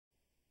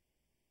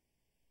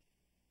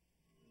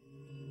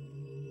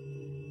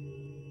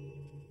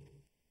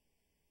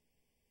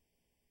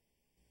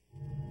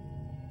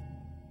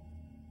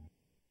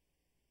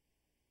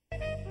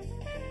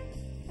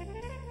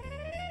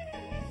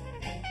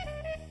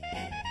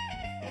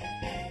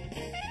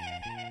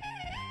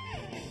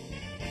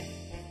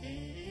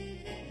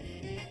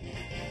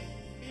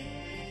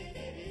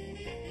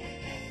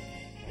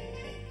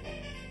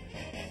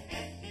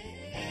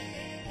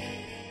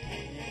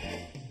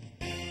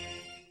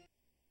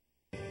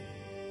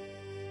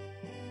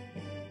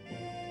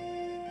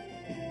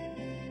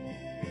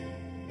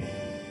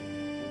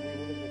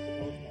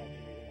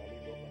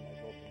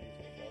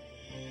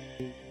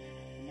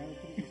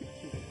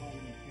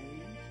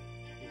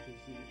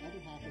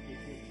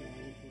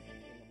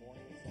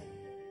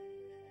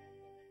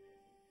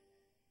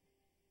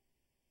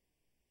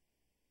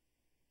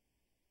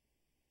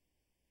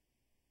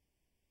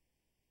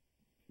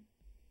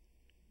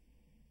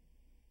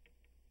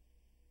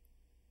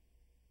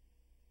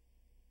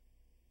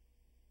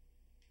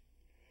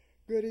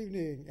Good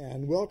evening,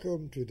 and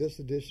welcome to this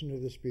edition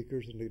of the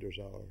Speakers and Leaders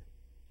Hour.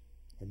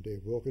 I'm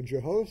Dave Wilkins,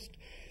 your host.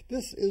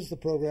 This is the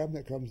program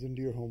that comes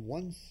into your home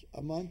once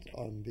a month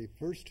on the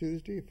first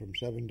Tuesday from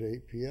 7 to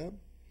 8 p.m.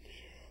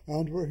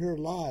 And we're here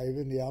live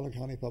in the Allen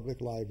County Public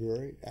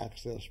Library,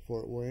 Access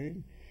Fort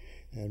Wayne.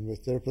 And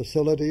with their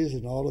facilities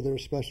and all of their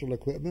special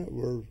equipment,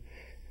 we're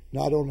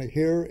not only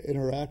here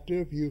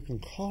interactive, you can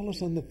call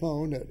us on the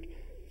phone at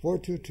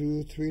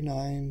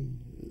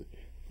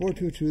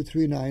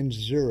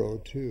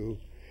 422-3902,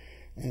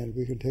 and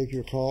we can take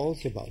your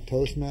calls about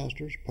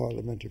Toastmasters,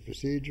 parliamentary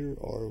procedure,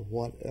 or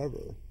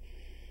whatever.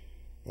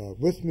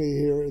 With me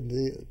here in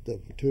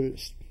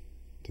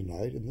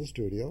tonight in the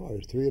studio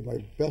are three of my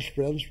best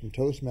friends from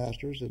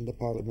Toastmasters in the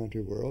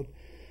parliamentary world.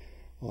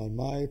 On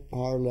my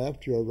far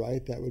left, your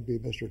right, that would be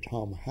Mr.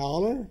 Tom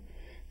Howler,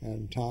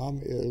 and Tom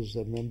is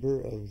a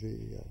member of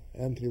the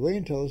Anthony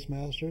Wayne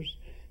Toastmasters,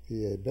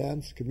 the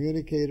Advanced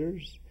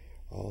Communicators.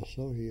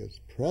 Also, he is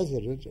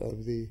president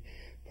of the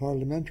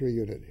parliamentary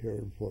unit here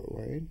in Fort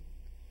Wayne.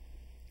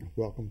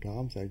 Welcome,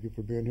 Tom. Thank you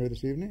for being here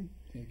this evening.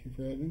 Thank you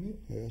for having me.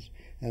 Yes.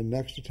 And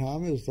next to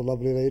Tom is the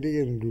lovely lady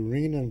in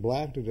green and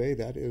black today.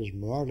 That is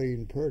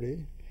Marlene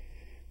Purdy.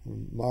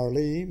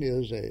 Marlene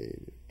is a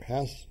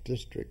past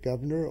district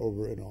governor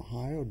over in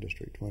Ohio,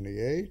 District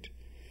 28.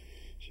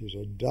 She's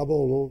a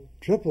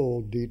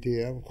triple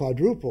DTM,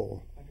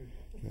 quadruple.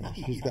 Yeah,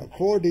 she's got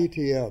 4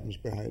 DTMs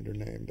behind her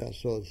name.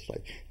 So it's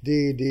like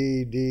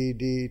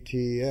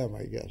DDDDTM,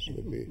 I guess it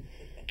would be.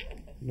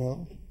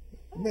 No?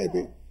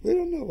 Maybe. We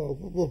don't know.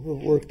 We'll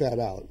work that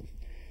out.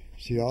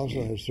 She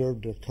also has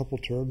served a couple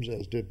terms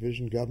as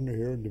division governor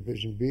here in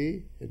Division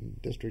B in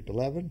District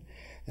 11,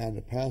 and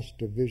a past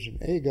Division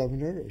A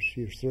governor.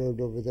 She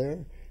served over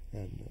there,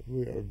 and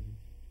we are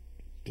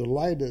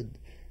delighted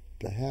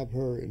to have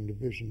her in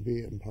Division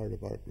B and part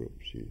of our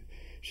group.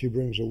 She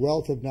brings a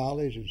wealth of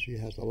knowledge, and she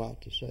has a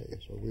lot to say,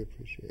 so we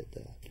appreciate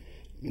that.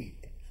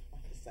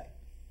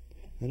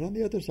 And on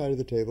the other side of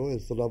the table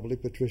is the lovely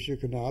Patricia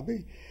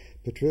Knaebe.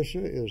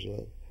 Patricia is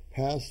a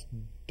past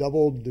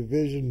double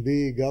Division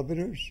B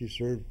governor. She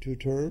served 2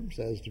 terms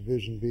as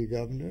Division B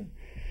governor,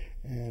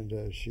 and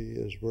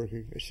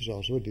she's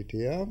also a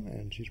DTM,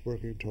 and she's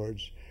working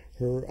towards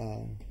her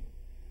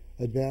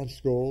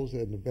advanced goals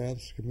and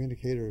advanced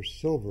communicator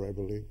silver, I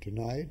believe,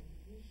 tonight.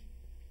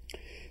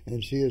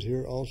 And she is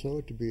here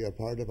also to be a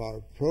part of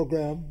our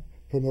program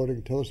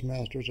promoting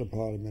Toastmasters and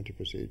parliamentary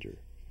procedure.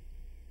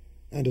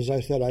 And as I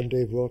said, I'm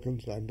Dave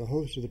Wilkins. I'm the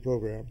host of the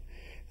program,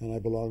 and I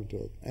belong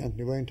to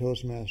Anthony Wayne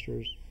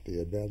Toastmasters,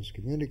 the Advanced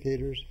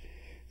Communicators,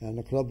 and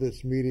a club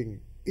that's meeting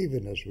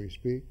even as we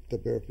speak, the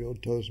Bearfield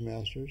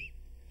Toastmasters,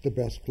 the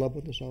best club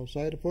on the south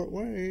side of Fort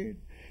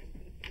Wayne.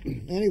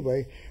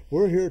 Anyway,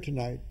 we're here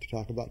tonight to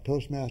talk about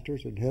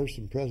Toastmasters and have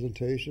some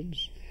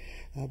presentations.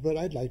 But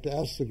I'd like to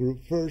ask the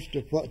group first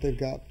if what they've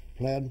got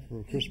planned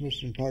for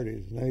Christmas and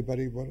parties. Does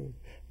anybody want to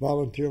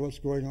volunteer what's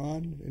going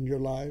on in your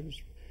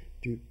lives?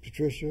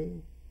 Patricia,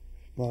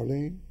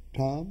 Marlene,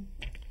 Tom?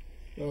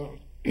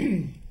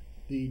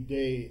 The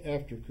day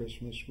after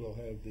Christmas, we'll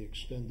have the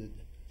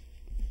extended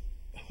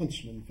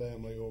Huntsman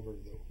family over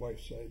to the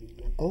wife's side of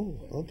the Oh,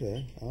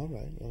 okay. All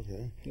right,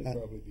 okay. It'll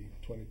probably be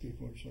 20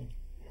 people or so.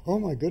 Oh,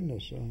 my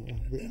goodness.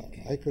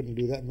 I couldn't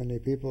do that many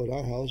people at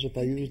our house if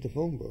I used the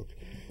phone book.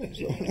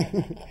 So,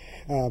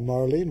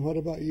 Marlene, what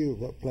about you?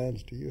 What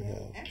plans do you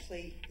have?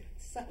 Actually,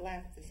 this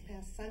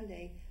past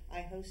Sunday,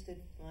 I hosted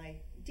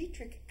my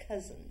Dietrich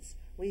cousins.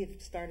 We've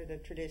started a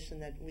tradition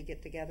that we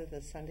get together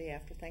the Sunday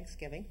after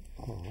Thanksgiving.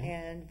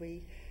 And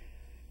we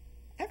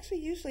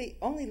actually usually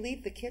only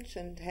leave the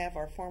kitchen to have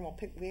our formal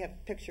we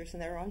have pictures,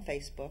 and they're on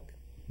Facebook.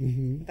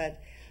 Mm-hmm.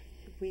 But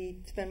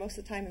we spend most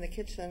of the time in the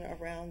kitchen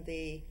around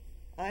the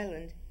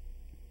island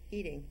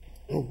eating.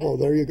 Oh,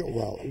 there you go.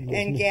 Well,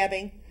 and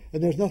gabbing.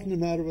 And there's nothing the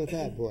matter with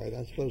that, boy.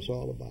 That's what it's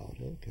all about.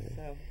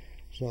 Okay.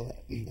 So,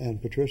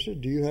 and Patricia,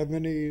 do you have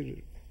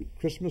any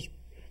Christmas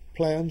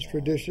plans,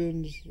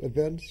 traditions,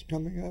 events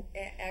coming up?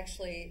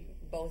 Actually,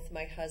 both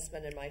my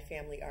husband and my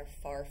family are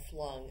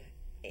far-flung,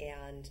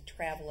 and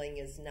traveling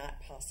is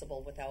not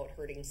possible without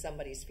hurting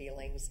somebody's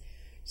feelings.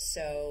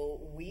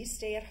 So we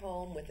stay at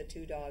home with the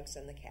 2 dogs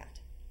and the cat.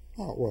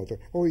 Oh,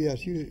 well,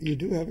 yes, you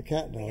do have a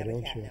cat now,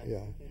 don't you? Now.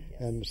 Yeah. Yes.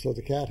 And so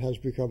the cat has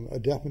become a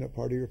definite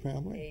part of your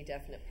family? A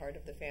definite part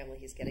of the family.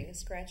 He's getting a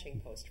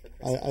scratching post for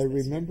Christmas. I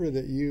remember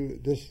that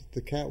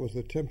the cat was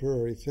a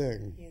temporary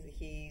thing.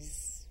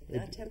 He's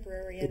not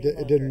temporary any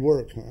longer. It didn't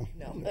work, huh?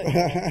 No. No.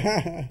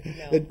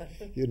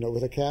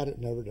 With a cat, it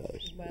never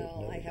does.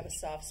 Well, I have a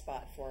soft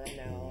spot for him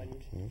now,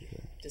 and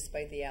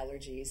despite the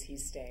allergies,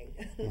 he's staying.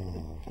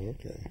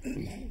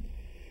 Okay.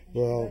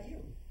 Well,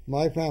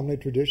 my family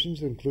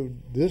traditions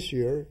include this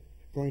year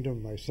going to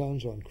my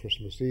son's on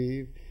Christmas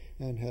Eve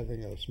and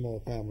having a small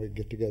family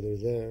get-together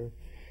there.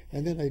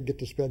 And then I get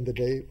to spend the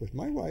day with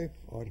my wife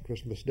on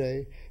Christmas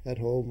Day at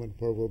home, and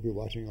where we'll be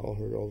watching all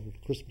her old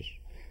Christmas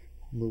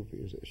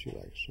movies that she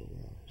likes so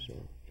well.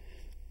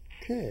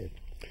 Okay.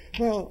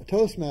 Well,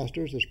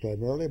 Toastmasters is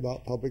primarily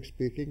about public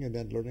speaking and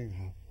then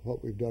learning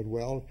what we've done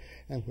well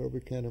and where we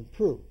can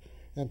improve.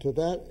 And to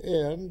that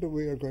end,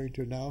 we are going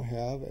to now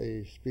have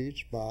a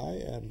speech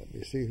by, and let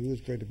me see who's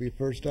going to be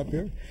first up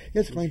here.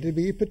 It's going to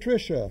be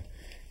Patricia.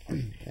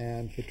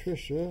 And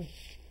Patricia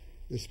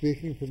is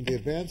speaking from the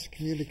Advanced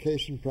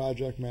Communication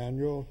Project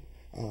Manual,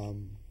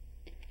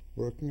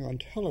 working on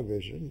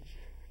television.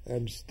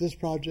 And this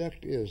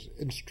project is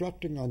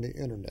instructing on the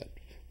internet.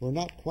 We're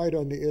not quite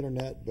on the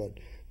internet, but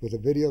with a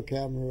video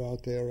camera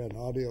out there and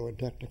audio and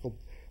technical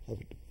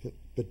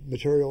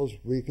materials,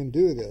 we can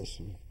do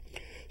this.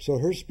 So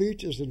her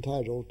speech is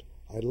entitled,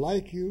 I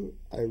like you,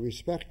 I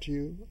respect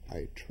you,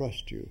 I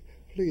trust you.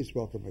 Please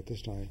welcome at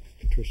this time,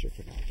 Patricia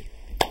Knaebe.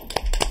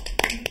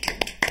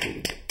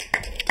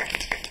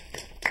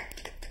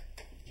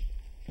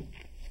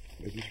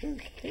 Ladies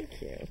first.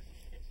 Thank you.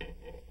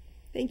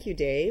 Thank you,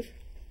 Dave.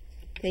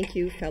 Thank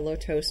you, fellow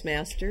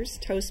Toastmasters,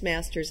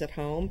 Toastmasters at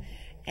home,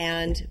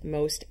 and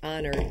most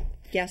honored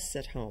guests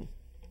at home.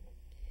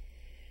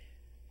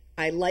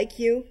 I like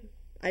you,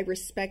 I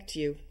respect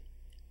you,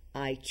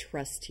 I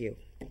trust you.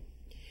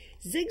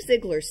 Zig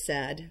Ziglar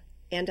said,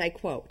 and I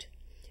quote,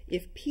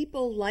 if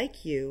people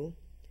like you,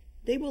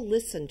 they will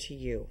listen to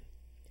you.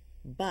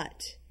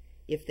 But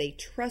if they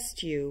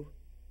trust you,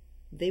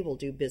 they will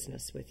do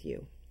business with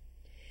you.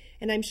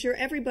 And I'm sure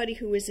everybody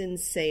who is in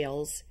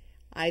sales,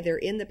 either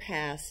in the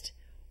past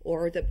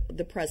or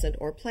the present,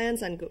 or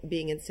plans on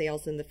being in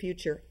sales in the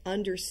future,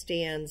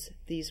 understands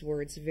these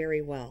words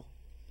very well.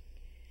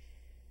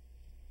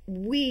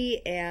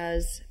 We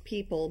as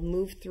people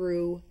move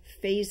through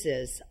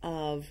phases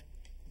of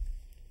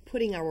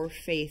putting our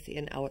faith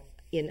in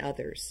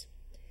others.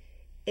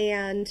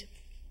 And,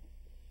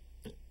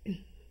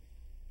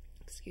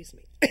 excuse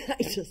me,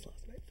 I just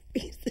lost my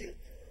voice.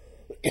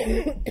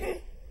 I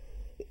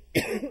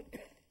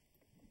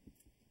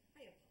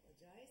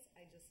apologize,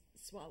 I just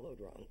swallowed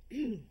wrong.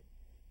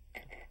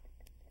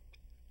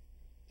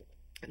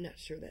 I'm not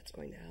sure that's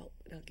going to help,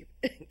 but I'll give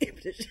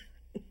it a shot.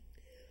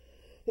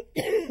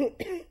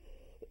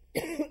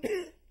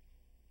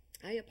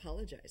 I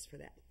apologize for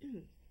that.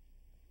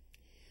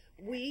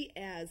 We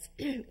as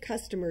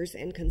customers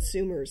and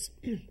consumers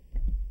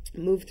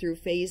move through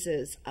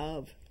phases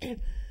of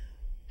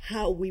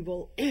how we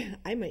will,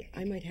 I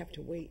might have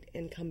to wait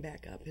and come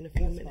back up in a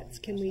few minutes.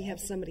 Can we have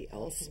somebody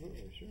else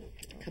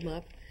come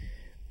up?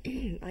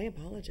 I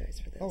apologize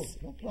for this. Oh,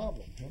 no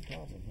problem, no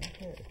problem.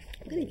 Okay.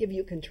 I'm going to give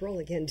you control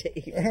again,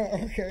 Dave.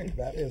 Okay,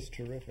 that is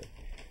terrific.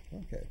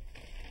 Okay.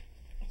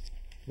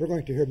 We're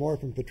going to hear more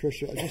from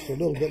Patricia just a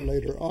little bit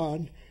later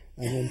on.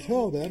 And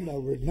until then,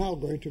 we're now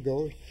going to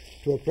go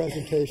to a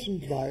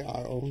presentation by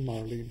our own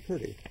Marlene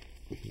Purdy.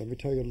 Let me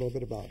tell you a little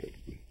bit about it.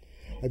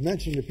 I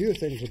mentioned a few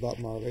things about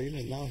Marlene,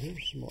 and now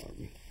here's some more.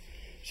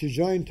 She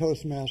joined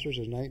Toastmasters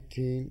in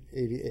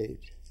 1988.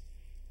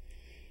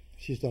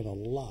 She's done a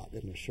lot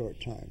in a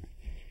short time.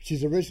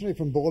 She's originally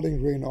from Bowling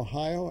Green,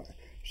 Ohio.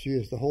 She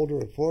is the holder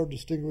of 4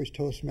 distinguished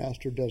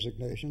Toastmaster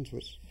designations,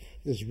 which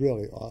is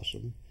really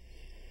awesome.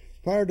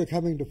 Prior to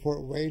coming to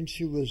Fort Wayne,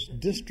 she was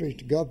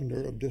district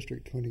governor of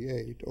District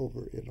 28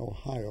 over in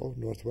Ohio,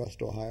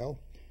 northwest Ohio.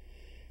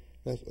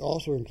 That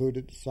also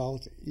included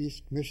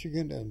southeast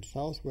Michigan and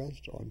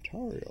southwest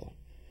Ontario.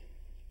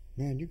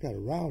 Man, you got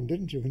around,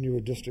 didn't you, when you were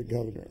district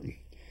governor?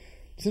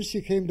 Since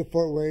she came to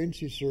Fort Wayne,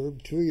 she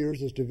served 2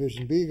 years as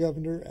Division B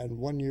governor and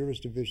 1 year as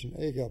Division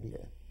A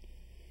governor.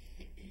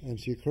 And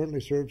she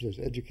currently serves as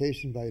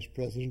Education Vice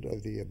President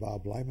of the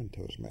Bob Lyman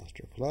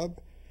Toastmaster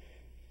Club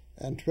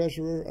and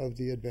Treasurer of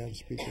the Advanced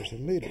Speakers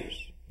and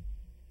Leaders.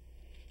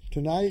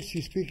 Tonight,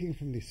 she's speaking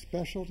from the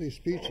Specialty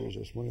Speeches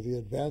as one of the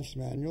advanced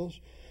manuals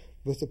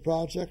with the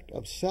project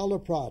of Sell a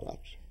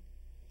Product.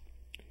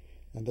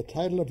 And the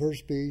title of her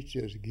speech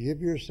is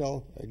Give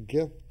Yourself a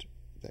Gift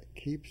That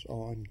Keeps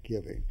on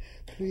Giving.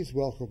 Please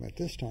welcome at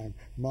this time,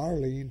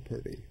 Marlene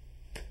Purdy.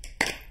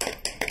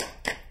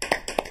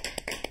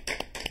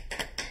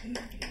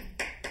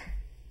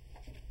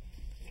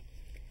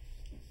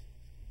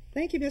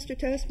 Thank you, Mr.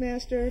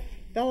 Toastmaster,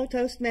 fellow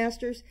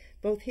Toastmasters,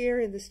 both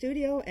here in the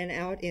studio and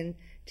out in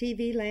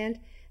TV land,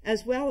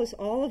 as well as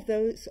all of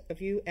those of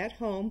you at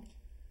home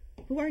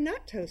who are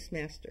not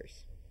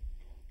Toastmasters.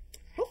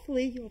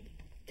 Hopefully you'll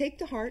take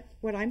to heart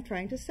what I'm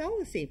trying to sell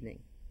this evening.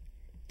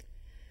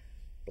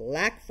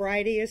 Black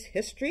Friday is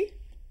history.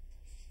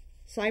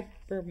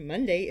 Cyber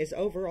Monday is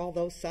over,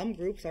 although some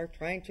groups are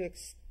trying to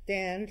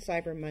extend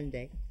Cyber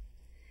Monday.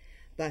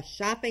 The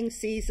shopping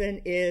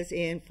season is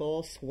in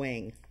full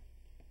swing.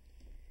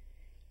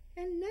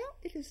 And now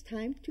it is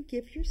time to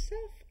give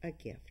yourself a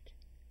gift.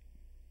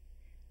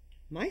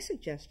 My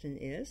suggestion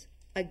is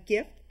a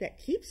gift that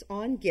keeps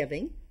on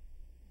giving,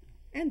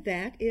 and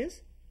that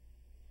is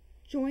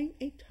join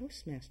a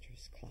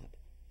Toastmasters club.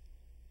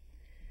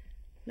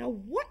 Now,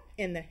 what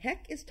in the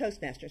heck is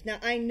Toastmasters? Now,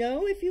 I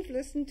know if you've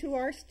listened to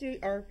our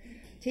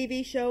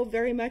TV show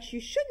very much,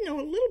 you should know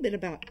a little bit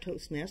about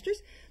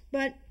Toastmasters,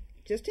 but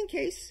just in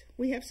case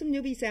we have some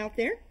newbies out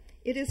there,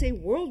 it is a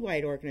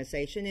worldwide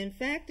organization. In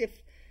fact,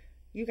 if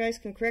you guys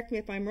can correct me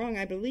if I'm wrong,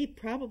 I believe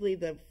probably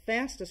the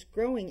fastest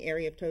growing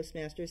area of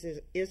Toastmasters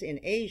is in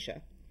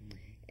Asia.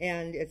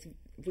 And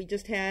we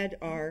just had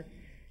our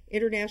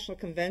international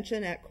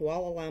convention at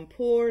Kuala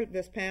Lumpur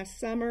this past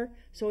summer,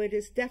 so it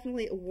is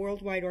definitely a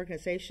worldwide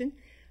organization.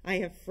 I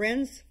have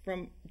friends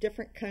from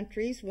different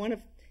countries.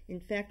 In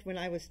fact, when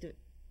I was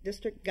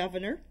district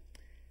governor,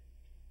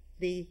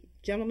 the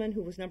gentleman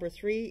who was number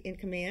 3 in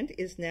command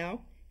is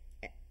now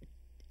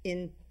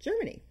in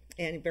Germany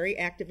and very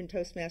active in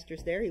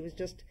Toastmasters there. He was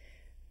just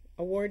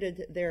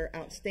awarded their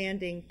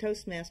outstanding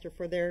Toastmaster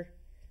for their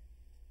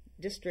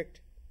district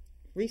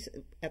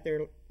at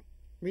their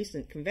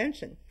recent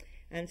convention.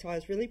 And so I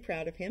was really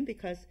proud of him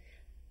because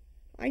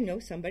I know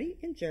somebody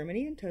in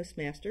Germany in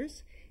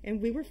Toastmasters,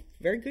 and we were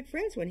very good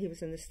friends when he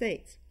was in the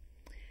States.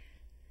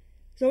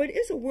 So it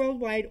is a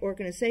worldwide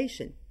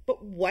organization.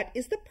 But what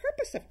is the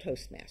purpose of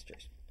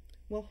Toastmasters?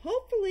 Well,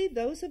 hopefully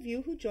those of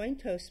you who join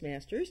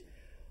Toastmasters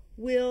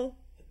will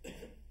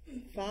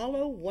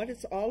follow what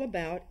it's all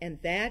about, and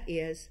that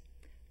is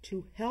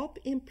to help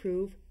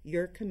improve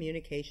your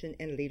communication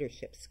and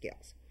leadership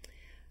skills.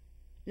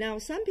 Now,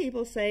 some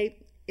people say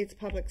it's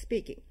public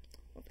speaking.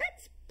 Well,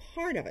 that's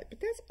part of it, but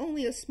that's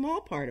only a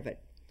small part of it.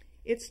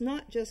 It's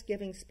not just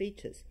giving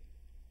speeches.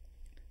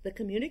 The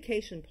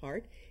communication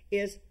part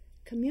is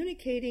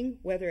communicating,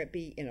 whether it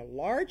be in a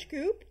large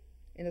group,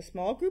 in a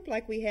small group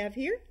like we have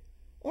here,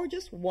 or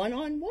just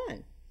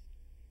one-on-one.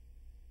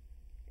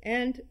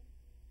 And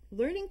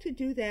learning to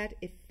do that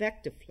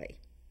effectively.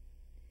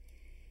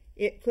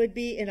 It could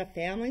be in a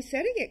family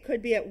setting, it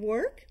could be at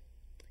work.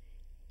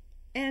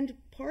 And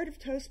part of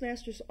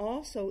Toastmasters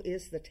also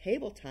is the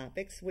table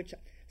topics, which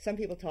some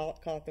people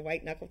call it the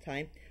white knuckle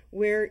time,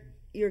 where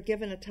you're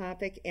given a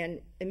topic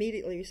and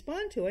immediately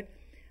respond to it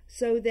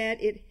so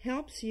that it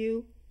helps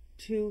you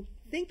to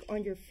think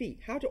on your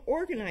feet, how to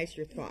organize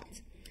your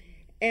thoughts,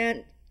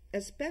 and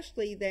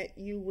especially that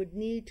you would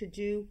need to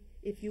do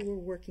if you were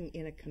working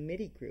in a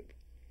committee group.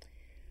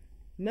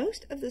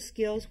 Most of the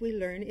skills we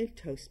learn in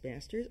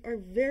Toastmasters are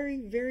very,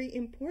 very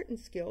important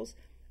skills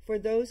for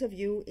those of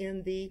you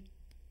in the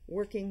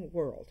working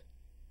world,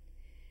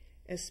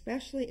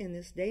 especially in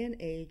this day and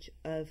age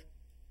of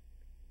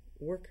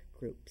work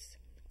groups.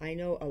 I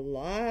know a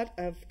lot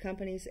of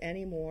companies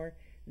anymore,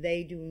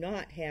 they do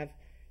not have,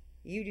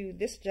 you do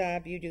this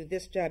job, you do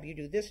this job, you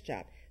do this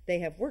job. They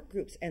have work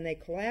groups and they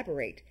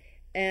collaborate.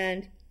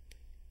 And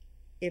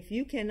if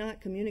you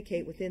cannot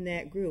communicate within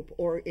that group,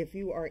 or if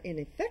you are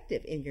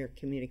ineffective in your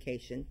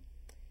communication,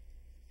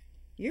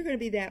 you're going to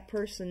be that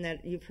person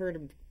that you've heard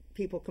of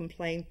people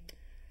complain,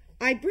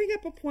 I bring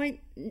up a point,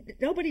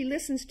 nobody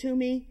listens to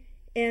me,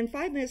 and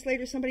 5 minutes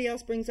later somebody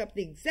else brings up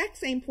the exact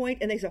same point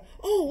and they say,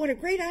 oh, what a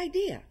great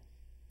idea.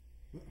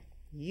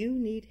 You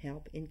need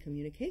help in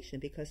communication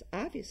because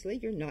obviously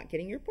you're not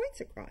getting your points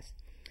across.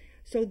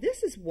 So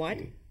this is what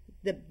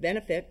the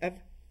benefit of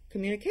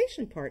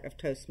communication part of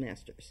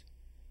Toastmasters.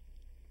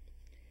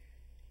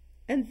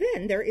 And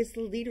then there is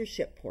the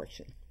leadership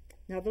portion.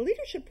 Now the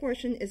leadership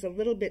portion is a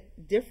little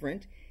bit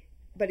different,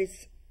 but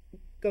it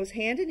goes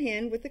hand in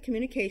hand with the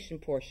communication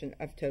portion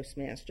of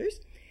Toastmasters,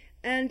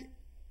 and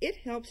it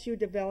helps you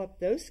develop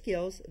those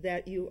skills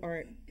that you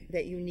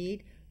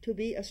need to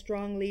be a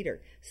strong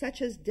leader,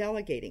 such as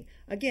delegating,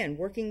 again,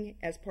 working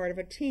as part of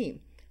a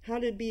team, how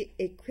to be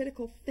a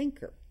critical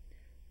thinker.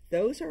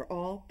 Those are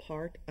all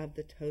part of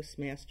the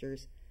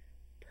Toastmasters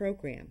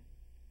program.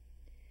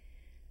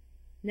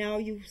 Now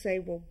you say,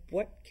 well,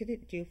 what can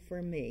it do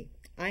for me?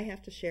 I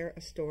have to share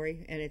a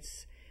story, and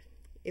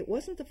it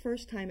wasn't the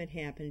first time it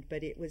happened,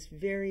 but it was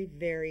very,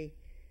 very,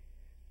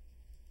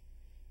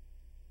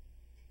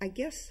 I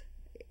guess,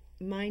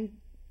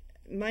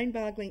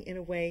 mind-boggling in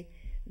a way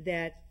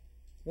that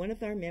one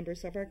of our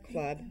members of our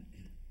club,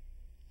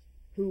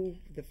 who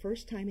the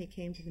first time he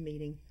came to the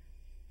meeting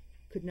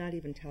could not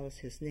even tell us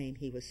his name.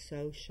 He was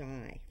so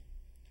shy.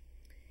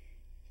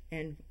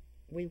 And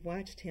we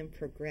watched him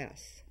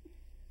progress.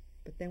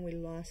 But then we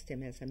lost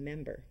him as a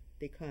member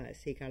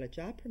because he got a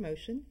job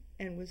promotion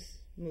and was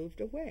moved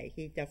away.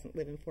 He doesn't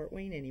live in Fort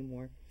Wayne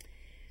anymore.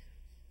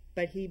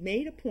 But he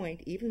made a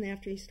point, even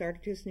after he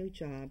started his new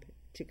job,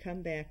 to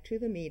come back to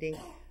the meeting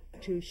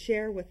to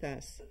share with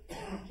us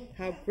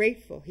how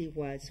grateful he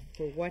was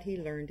for what he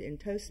learned in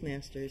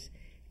Toastmasters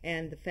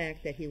and the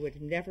fact that he would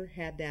have never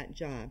had that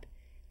job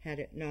had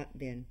it not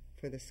been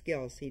for the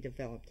skills he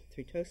developed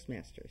through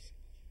Toastmasters.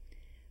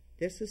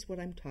 This is what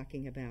I'm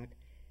talking about.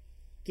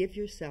 Give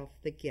yourself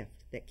the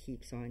gift that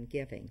keeps on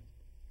giving.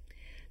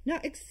 Now,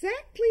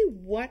 exactly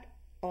what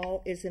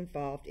all is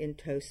involved in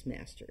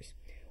Toastmasters?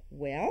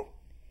 Well,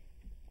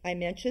 I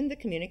mentioned the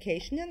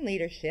communication and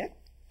leadership.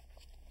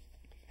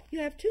 You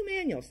have 2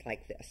 manuals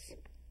like this.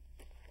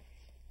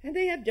 And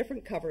they have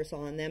different covers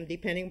on them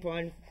depending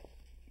upon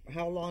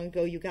how long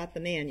ago you got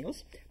the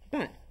manuals.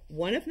 But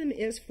one of them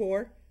is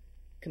for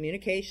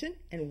communication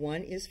and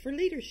one is for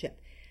leadership.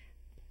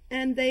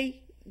 And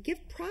they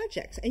give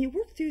projects, and you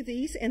work through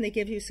these, and they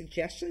give you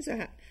suggestions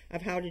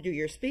of how to do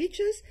your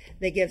speeches.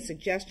 They give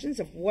suggestions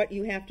of what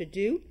you have to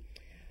do.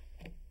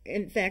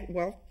 In fact,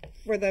 well,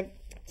 for the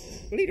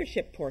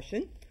leadership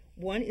portion,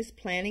 one is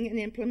planning and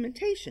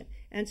implementation.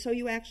 And so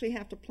you actually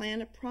have to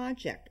plan a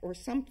project or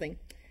something.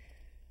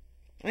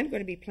 I'm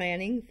going to be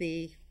planning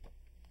the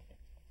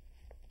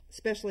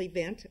special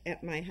event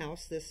at my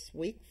house this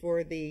week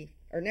or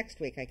next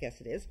week, I guess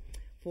it is,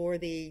 for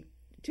the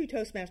 2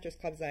 Toastmasters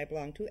clubs I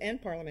belong to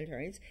and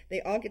parliamentarians.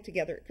 They all get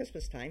together at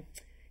Christmas time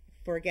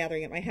for a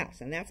gathering at my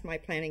house, and that's my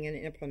planning and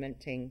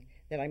implementing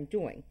that I'm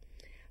doing.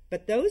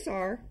 But those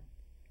are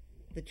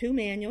the 2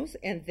 manuals,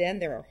 and then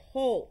there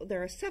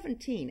are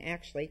 17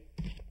 actually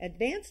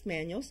advanced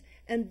manuals,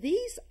 and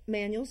these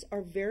manuals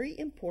are very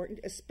important,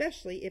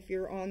 especially if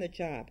you're on the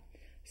job,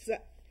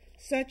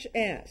 such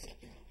as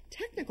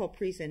technical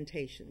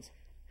presentations.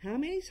 How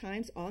many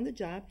times on the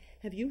job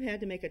have you had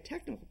to make a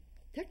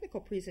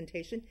technical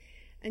presentation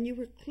and you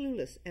were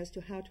clueless as to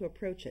how to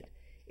approach it?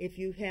 If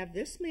you have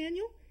this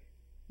manual,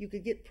 you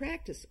could get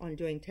practice on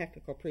doing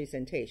technical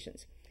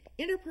presentations.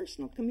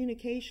 Interpersonal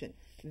communication,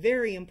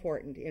 very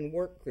important in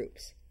work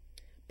groups.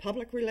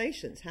 Public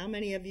relations, how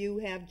many of you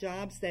have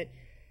jobs that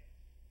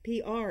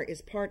PR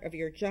is part of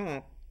your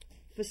job?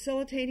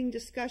 Facilitating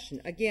discussion,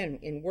 again,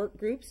 in work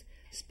groups.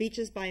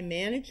 Speeches by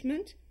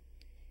management.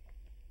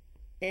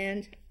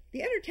 And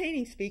the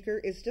entertaining speaker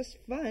is just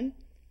fun,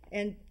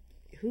 and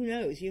who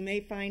knows, you may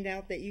find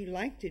out that you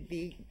like to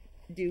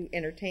do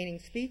entertaining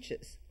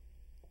speeches.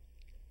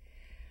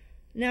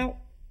 Now,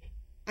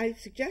 I'm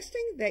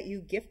suggesting that you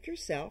gift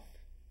yourself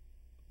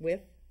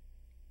with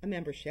a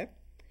membership,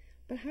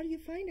 but how do you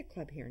find a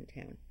club here in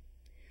town?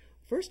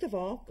 First of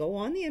all, go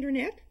on the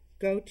internet,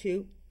 go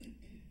to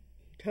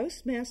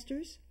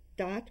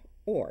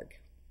Toastmasters.org,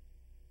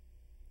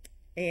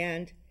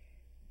 and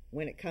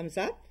when it comes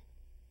up,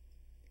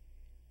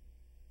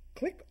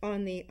 click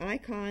on the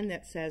icon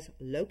that says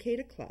locate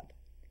a club,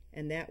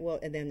 and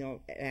then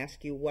they'll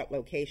ask you what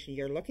location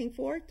you're looking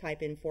for.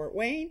 Type in Fort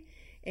Wayne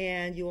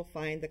and you will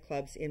find the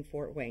clubs in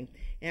Fort Wayne.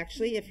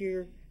 Actually, if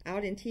you're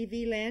out in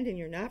TV land and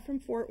you're not from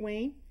Fort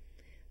Wayne,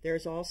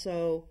 there's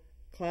also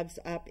clubs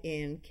up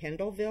in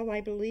Kendallville,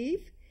 I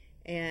believe,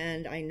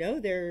 and I know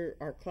there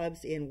are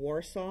clubs in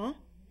Warsaw,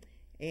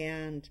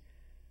 and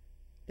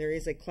there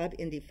is a club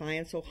in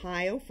Defiance,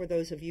 Ohio, for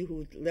those of you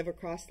who live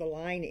across the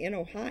line in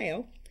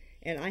Ohio.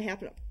 And I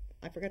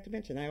forgot to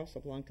mention, I also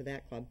belong to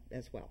that club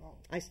as well.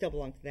 I still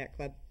belong to that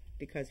club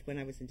because when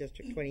I was in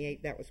District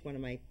 28, that was one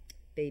of my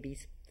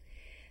babies.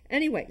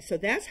 Anyway, so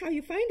that's how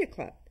you find a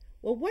club.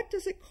 Well, what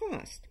does it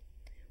cost?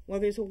 Well,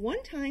 there's a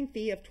one-time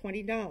fee of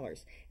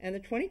 $20, and the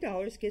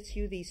 $20 gets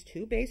you these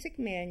 2 basic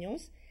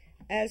manuals,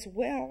 as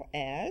well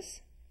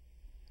as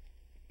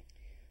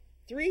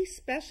 3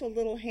 special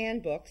little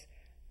handbooks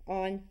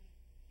on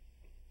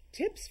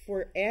tips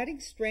for adding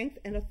strength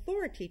and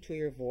authority to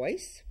your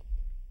voice,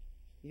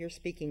 your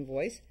speaking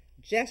voice,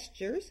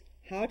 gestures,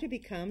 how to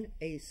become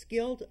a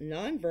skilled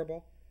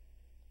nonverbal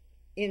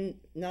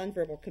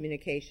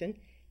communication,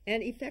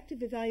 and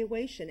effective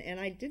evaluation. And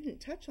I didn't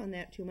touch on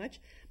that too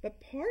much, but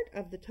part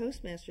of the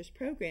Toastmasters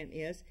program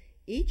is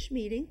each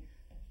meeting,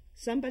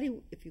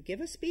 if you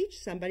give a speech,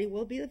 somebody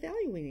will be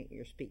evaluating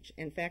your speech.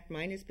 In fact,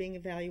 mine is being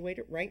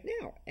evaluated right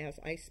now as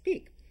I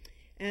speak.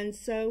 And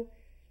so,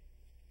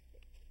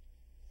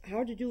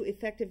 how to do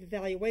effective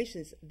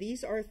evaluations.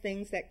 These are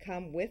things that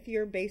come with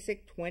your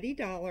basic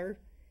 $20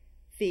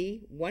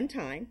 fee one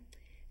time.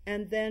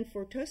 And then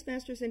for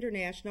Toastmasters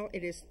International,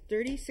 it is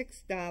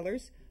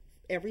 $36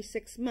 every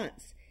 6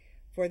 months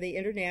for the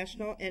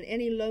international and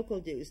any local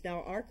dues.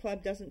 Now, our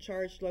club doesn't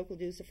charge local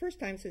dues the first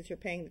time since you're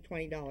paying the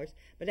 $20,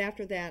 but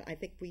after that, I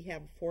think we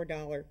have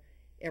 $4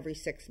 every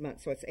 6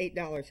 months, so it's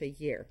 $8 a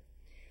year.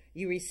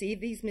 You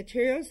receive these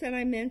materials that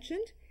I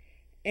mentioned,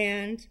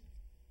 and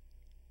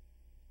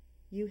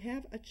you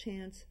have a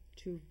chance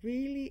to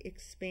really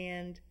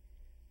expand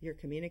your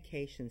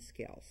communication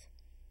skills.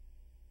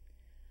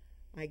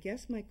 I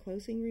guess my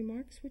closing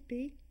remarks would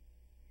be,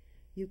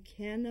 you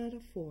cannot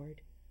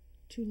afford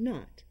to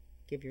not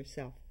give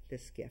yourself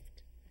this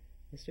gift.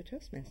 Mr.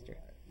 Toastmaster.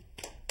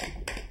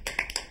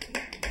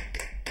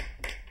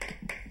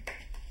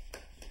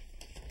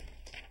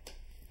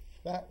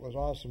 That was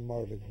awesome,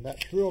 Marlene.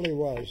 That truly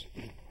was.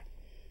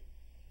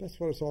 That's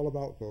what it's all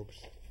about, folks.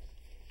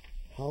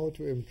 How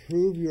to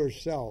improve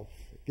yourself,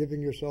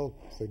 giving yourself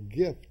the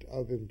gift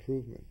of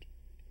improvement.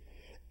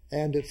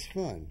 And it's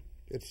fun.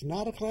 It's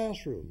not a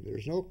classroom.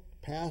 There's no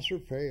pass or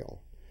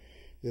fail.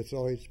 It's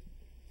always,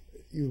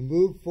 you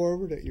move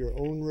forward at your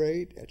own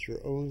rate, at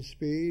your own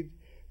speed,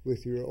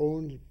 with your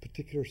own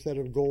particular set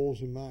of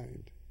goals in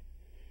mind.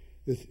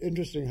 It's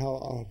interesting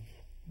how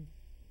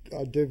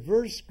a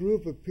diverse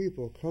group of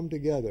people come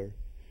together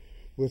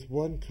with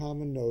one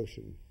common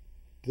notion,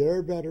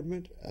 their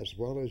betterment as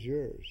well as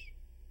yours.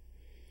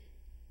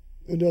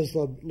 And as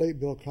the late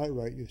Bill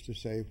Cartwright used to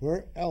say,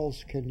 where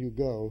else can you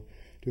go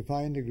to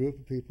find a group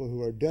of people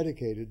who are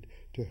dedicated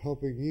to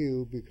helping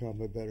you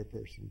become a better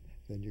person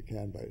than you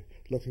can by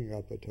looking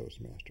up a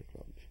Toastmaster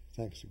Club?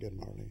 Thanks again,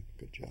 Marlene.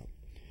 Good job.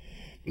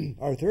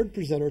 Our third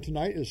presenter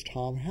tonight is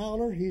Tom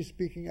Haller. He's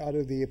speaking out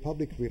of the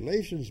Public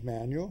Relations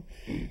Manual.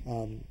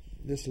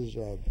 This is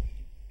a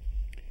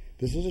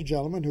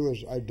gentleman who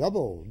is a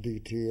double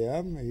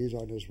DTM. He's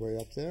on his way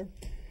up there.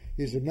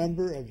 He's a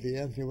member of the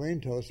Anthony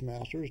Wayne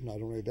Toastmasters. Not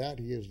only that,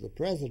 he is the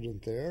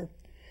president there.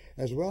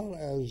 as well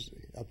as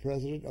a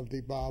president of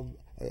the Bob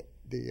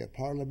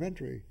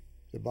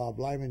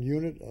Lyman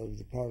unit of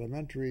the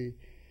Parliamentary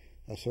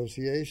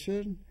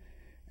Association,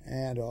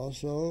 and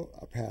also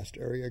a past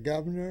area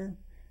governor.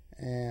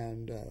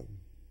 And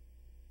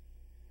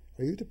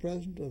are you the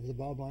president of the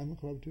Bob Lyman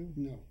Club too?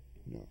 No,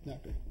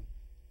 not currently.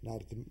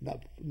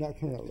 Not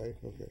currently.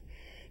 Okay.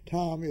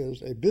 Tom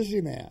is a busy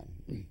man,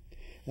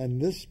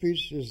 and this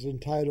speech is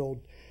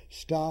entitled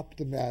 "Stop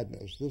the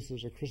Madness." This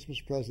is a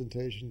Christmas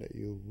presentation that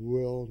you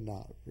will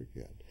not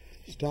forget.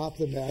 Stop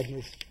the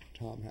Madness,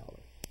 Tom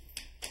Haller.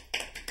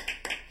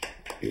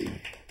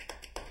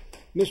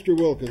 Mr.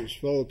 Wilkins,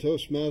 fellow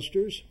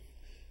Toastmasters,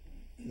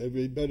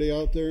 everybody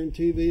out there in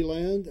TV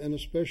land, and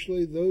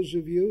especially those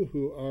of you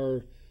who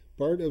are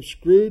part of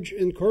Scrooge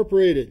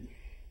Incorporated.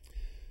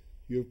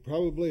 You've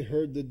probably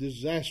heard the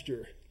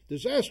disaster,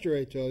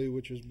 I tell you,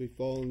 which has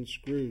befallen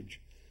Scrooge.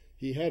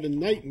 He had a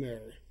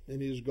nightmare,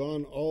 and he has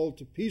gone all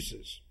to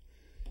pieces.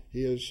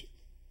 He is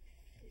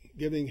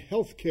giving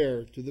health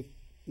care to the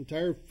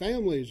entire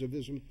families of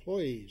his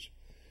employees.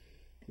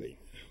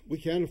 We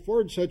can't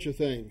afford such a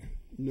thing,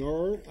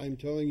 nor, I'm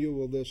telling you,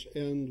 will this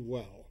end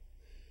well.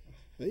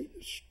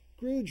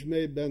 Scrooge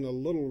may have been a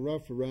little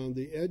rough around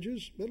the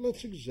edges, but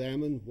let's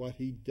examine what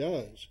he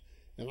does.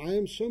 And I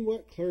am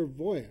somewhat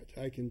clairvoyant.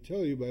 I can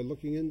tell you by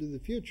looking into the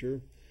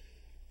future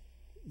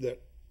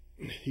that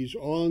he's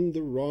on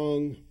the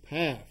wrong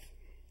path.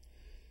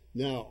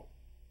 Now,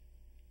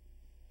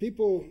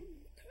 people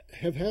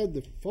have had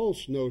the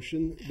false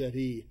notion that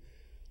he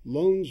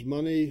loans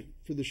money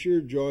for the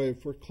sheer joy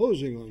of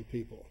foreclosing on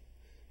people.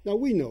 Now,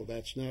 we know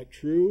that's not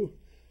true.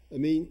 I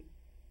mean,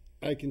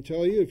 I can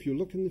tell you, if you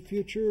look in the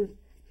future,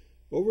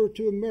 over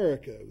to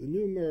America, the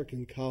new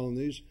American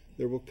colonies,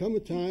 there will come a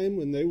time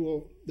when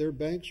their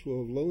banks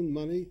will loan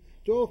money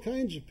to all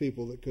kinds of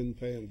people that couldn't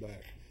pay them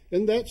back.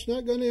 And that's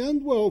not going to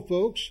end well,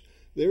 folks.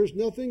 There's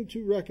nothing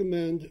to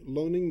recommend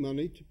loaning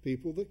money to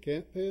people that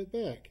can't pay it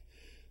back.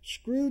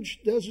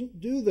 Scrooge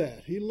doesn't do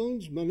that. He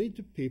loans money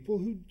to people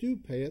who do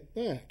pay it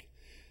back.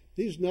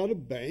 He's not a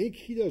bank.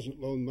 He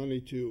doesn't loan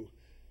money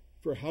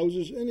for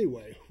houses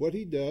anyway. What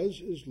he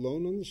does is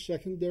loan on the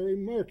secondary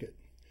market.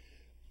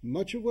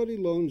 Much of what he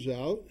loans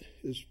out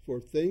is for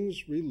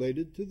things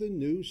related to the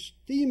new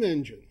steam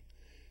engine.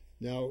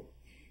 Now,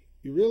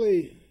 you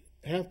really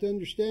have to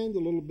understand a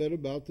little bit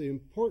about the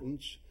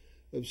importance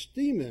of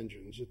steam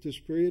engines at this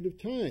period of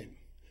time.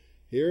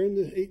 Here in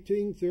the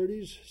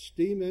 1830s,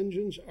 steam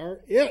engines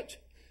are it.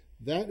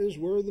 That is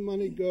where the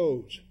money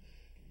goes.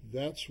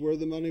 That's where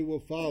the money will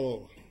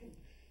follow.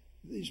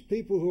 These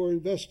people who are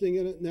investing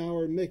in it now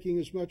are making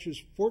as much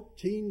as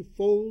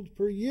 14-fold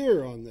per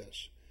year on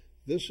this.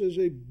 This is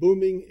a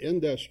booming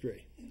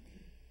industry.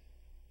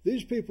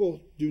 These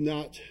people do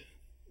not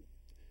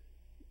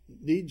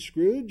need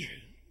Scrooge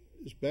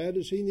as bad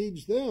as he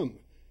needs them.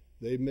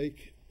 They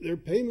make their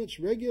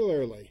payments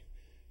regularly.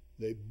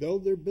 They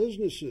build their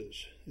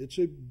businesses. It's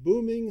a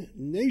booming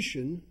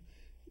nation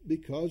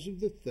because of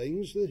the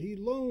things that he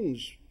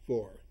loans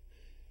for.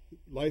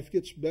 Life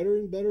gets better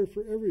and better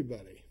for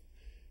everybody.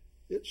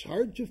 It's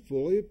hard to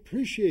fully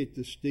appreciate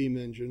the steam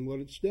engine, what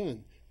it's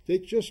done.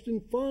 Take just in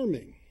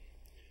farming.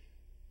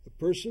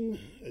 An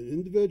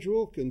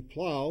individual can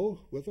plow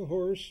with a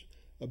horse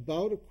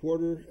about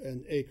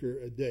 1/4 acre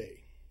a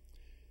day.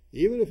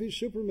 Even if he's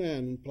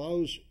Superman and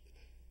plows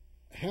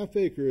 1/2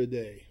 acre a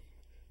day,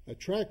 a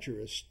tractor,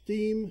 a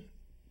steam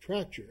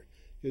tractor,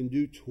 can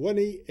do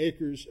 20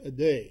 acres a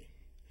day.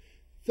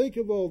 Think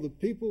of all the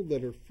people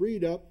that are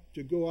freed up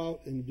to go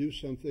out and do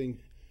something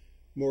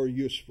more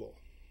useful.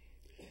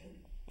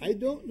 I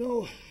don't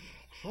know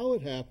how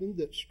it happened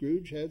that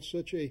Scrooge had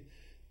such a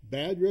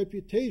bad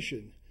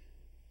reputation.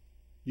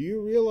 Do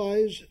you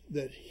realize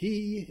that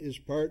he is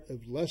part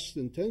of less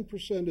than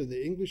 10% of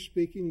the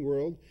English-speaking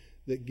world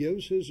that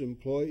gives his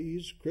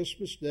employees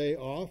Christmas Day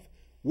off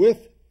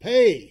with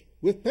pay?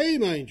 With pay,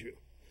 mind you.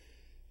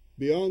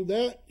 Beyond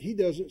that, he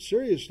doesn't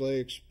seriously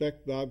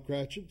expect Bob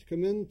Cratchit to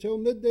come in until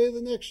midday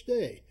the next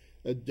day.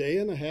 A day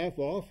and a half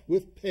off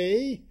with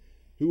pay?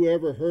 Who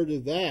ever heard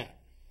of that?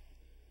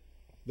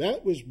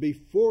 That was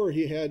before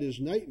he had his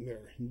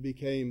nightmare and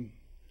became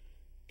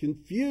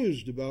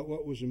confused about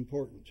what was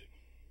important.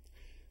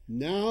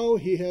 Now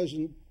he has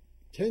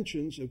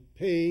intentions of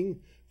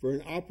paying for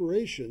an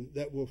operation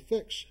that will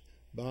fix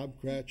Bob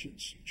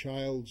Cratchit's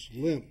child's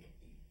limp.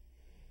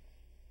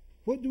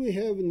 What do we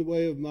have in the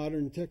way of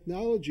modern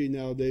technology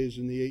nowadays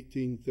in the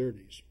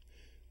 1830s?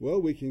 Well,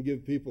 we can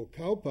give people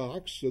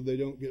cowpox so they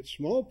don't get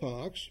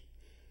smallpox,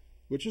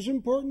 which is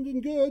important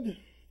and good,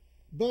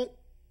 but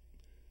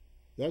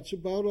that's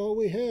about all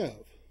we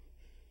have.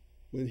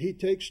 When he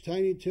takes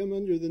Tiny Tim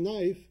under the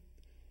knife,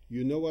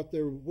 you know what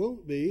there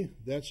won't be.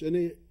 That's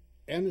any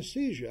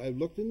anesthesia. I've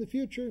looked in the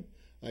future.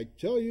 I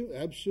tell you,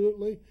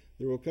 absolutely,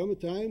 there will come a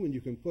time when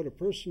you can put a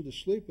person to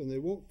sleep and they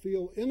won't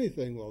feel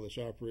anything while this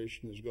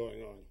operation is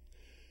going on.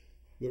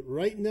 But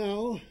right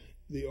now,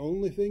 the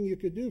only thing you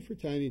could do for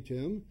Tiny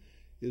Tim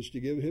is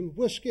to give him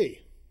whiskey.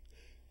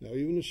 Now,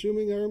 even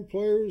assuming our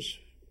employer is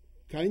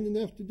kind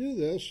enough to do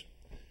this,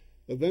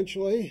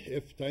 Eventually,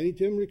 if Tiny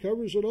Tim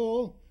recovers at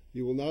all,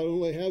 he will not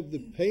only have the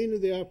pain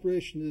of the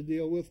operation to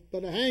deal with,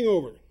 but a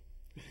hangover.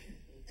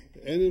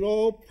 And in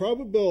all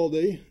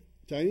probability,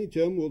 Tiny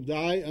Tim will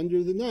die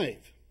under the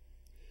knife.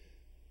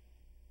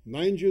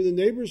 Mind you, the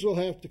neighbors will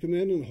have to come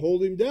in and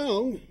hold him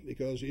down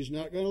because he's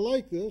not going to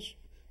like this.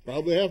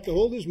 Probably have to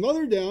hold his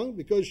mother down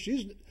because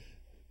she's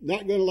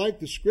not going to like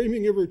the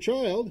screaming of her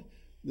child.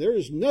 There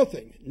is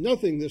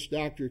nothing this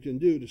doctor can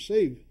do to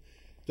save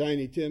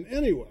Tiny Tim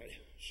anyway.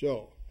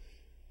 So,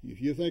 if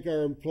you think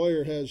our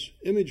employer has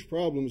image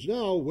problems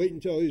now, wait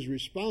until he's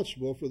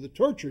responsible for the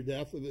torture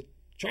death of a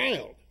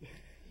child.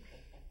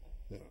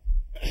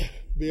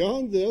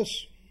 Beyond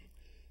this,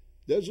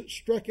 does it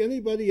struck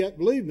anybody yet?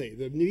 Believe me,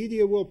 the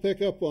media will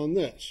pick up on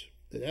this.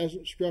 It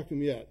hasn't struck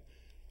them yet.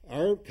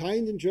 Our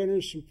kind and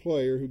generous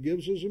employer who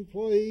gives his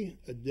employee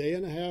a day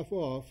and a half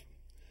off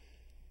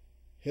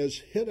has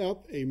hit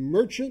up a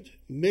merchant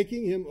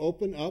making him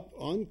open up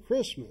on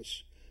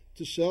Christmas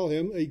to sell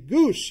him a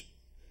goose.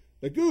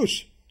 A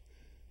goose.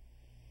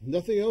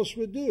 Nothing else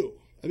would do.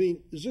 I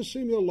mean, does this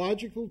seem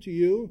illogical to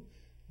you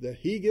that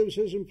he gives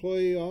his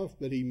employee off,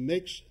 that he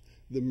makes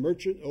the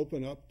merchant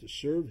open up to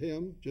serve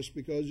him just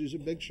because he's a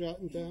big shot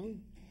in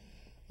town?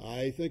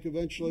 I think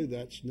eventually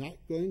that's not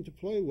going to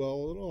play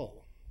well at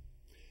all.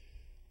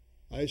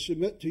 I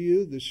submit to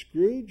you the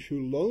Scrooge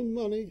who loaned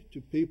money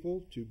to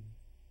people to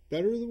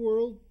better the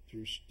world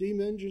through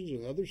steam engines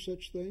and other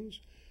such things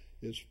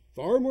is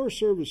far more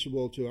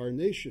serviceable to our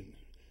nation,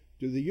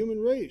 to the human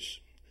race,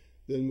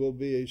 than will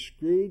be a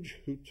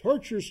Scrooge who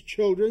tortures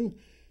children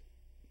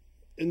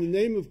in the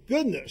name of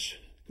goodness,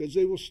 because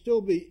they will still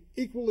be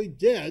equally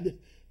dead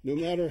no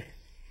matter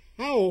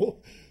how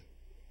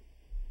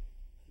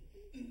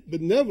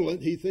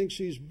benevolent he thinks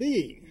he's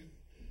being.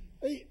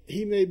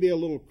 He may be a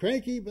little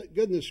cranky, but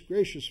goodness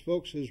gracious,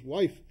 folks, his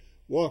wife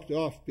walked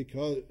off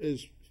because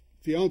his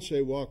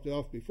fiancée walked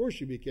off before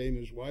she became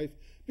his wife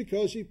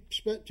because he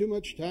spent too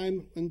much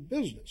time on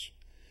business.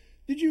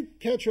 Did you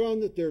catch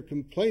on that they're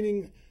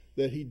complaining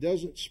that he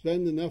doesn't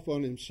spend enough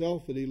on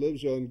himself, that he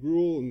lives on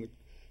gruel and the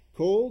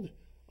cold?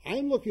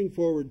 I'm looking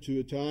forward to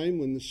a time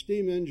when the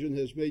steam engine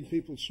has made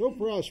people so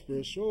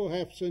prosperous, so a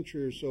half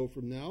century or so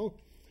from now,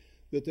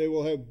 that they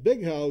will have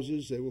big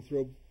houses, they will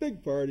throw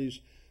big parties,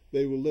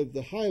 they will live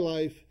the high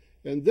life,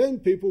 and then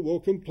people will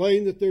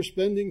complain that they're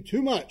spending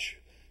too much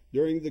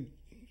during the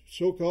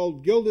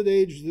so-called Gilded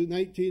Age of the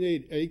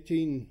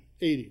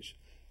 1880s.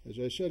 As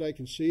I said, I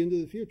can see into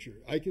the future.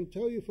 I can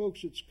tell you,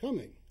 folks, it's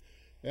coming.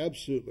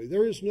 Absolutely.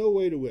 There is no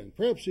way to win.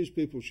 Perhaps these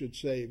people should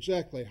say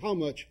exactly how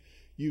much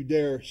you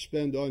dare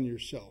spend on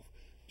yourself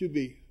to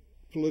be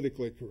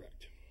politically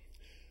correct.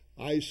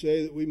 I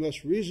say that we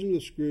must reason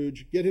with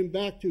Scrooge, get him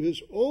back to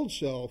his old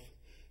self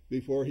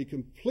before he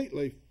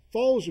completely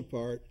falls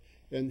apart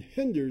and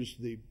hinders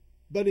the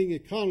budding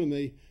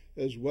economy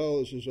as well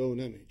as his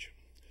own image.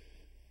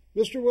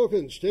 Mr.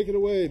 Wilkins, take it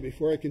away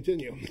before I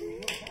continue.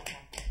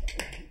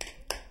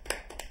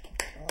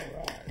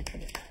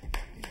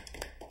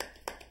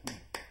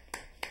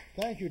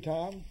 Thank you,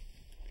 Tom.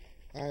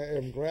 I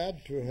am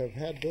glad to have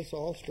had this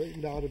all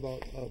straightened out about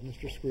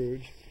Mr.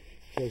 Scrooge,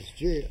 because,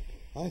 gee,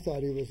 I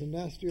thought he was a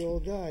nasty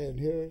old guy, and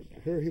here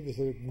he was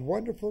a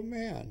wonderful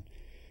man,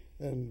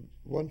 and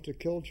one to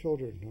kill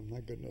children. Oh,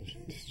 my goodness.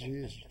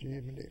 Jeez,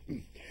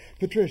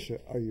 Patricia,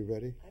 are you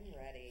ready? I'm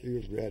ready.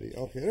 You're ready.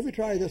 Okay, let me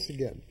try this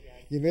again.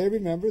 Yes. You may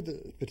remember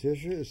that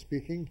Patricia is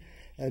speaking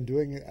and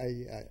doing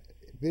a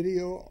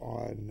video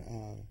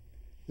on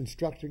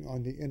instructing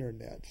on the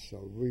internet.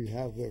 So we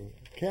have the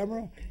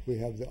camera, we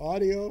have the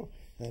audio,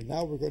 and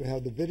now we're going to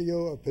have the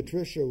video of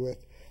Patricia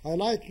with "I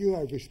like you,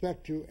 I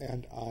respect you,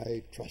 and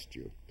I trust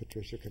you."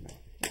 Patricia Knaebe.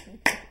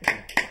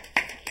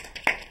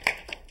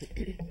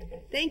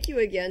 Thank you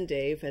again,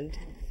 Dave, and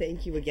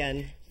thank you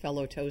again,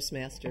 fellow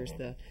Toastmasters.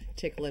 The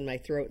tickle in my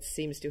throat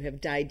seems to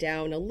have died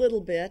down a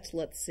little bit.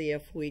 Let's see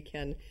if we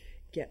can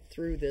get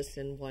through this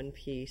in one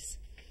piece.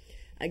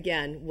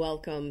 Again,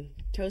 welcome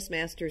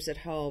Toastmasters at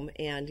home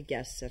and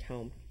guests at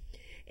home.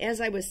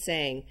 As I was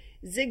saying,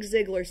 Zig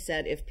Ziglar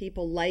said, if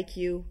people like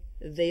you,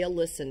 they'll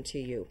listen to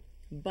you.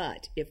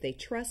 But if they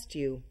trust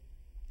you,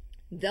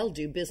 they'll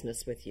do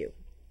business with you.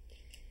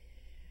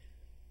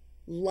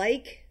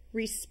 Like,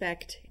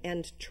 respect,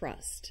 and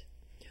trust.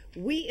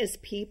 We as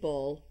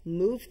people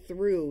move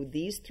through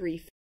these three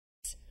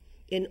phases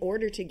in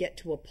order to get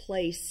to a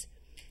place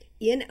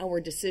in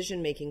our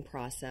decision-making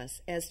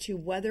process as to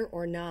whether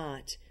or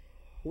not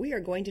we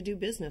are going to do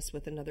business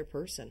with another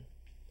person.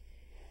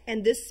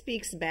 And this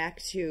speaks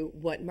back to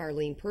what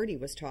Marlene Purdy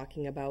was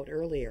talking about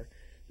earlier,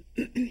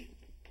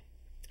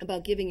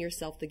 about giving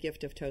yourself the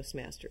gift of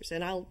Toastmasters.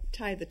 And I'll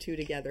tie the two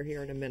together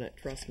here in a minute,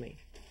 trust me.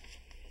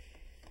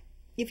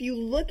 If you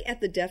look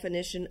at the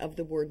definition of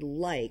the word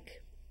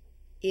like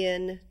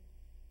in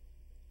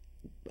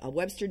a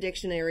Webster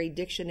Dictionary,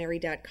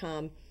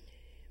 dictionary.com,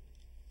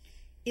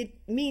 it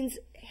means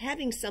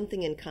having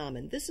something in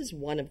common. This is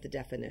one of the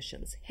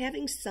definitions.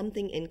 Having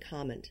something in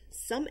common.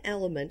 Some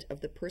element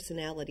of the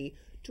personality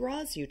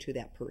draws you to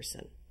that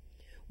person.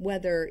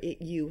 Whether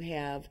you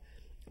have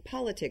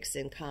politics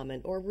in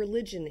common, or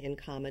religion in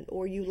common,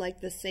 or you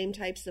like the same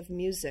types of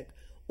music,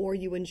 or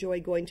you enjoy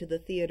going to the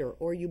theater,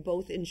 or you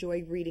both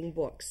enjoy reading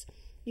books.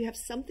 You have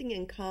something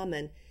in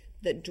common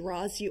that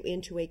draws you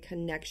into a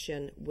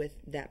connection with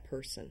that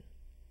person.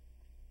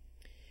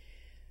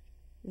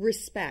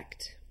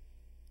 Respect.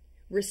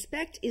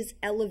 Respect is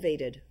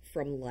elevated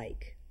from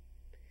like.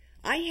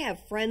 I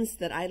have friends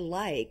that I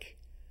like,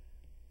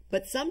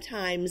 but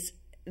sometimes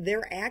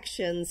their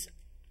actions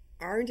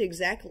aren't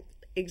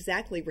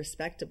exactly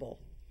respectable.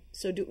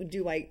 So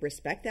do I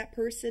respect that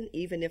person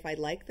even if I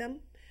like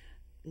them?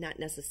 Not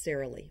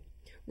necessarily.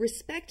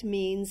 Respect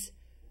means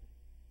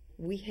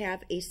we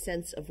have a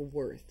sense of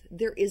worth.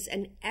 There is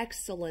an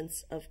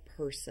excellence of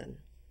person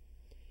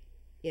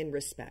in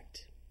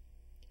respect.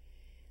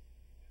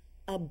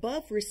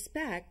 Above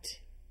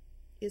respect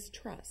is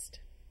trust.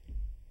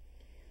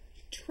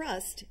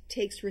 Trust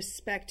takes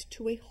respect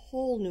to a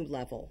whole new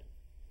level.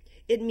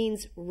 It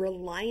means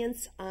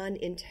reliance on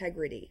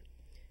integrity,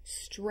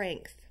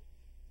 strength,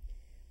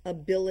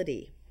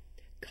 ability,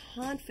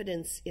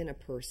 confidence in a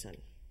person.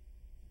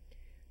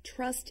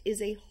 Trust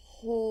is a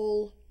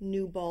whole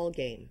new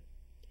ballgame.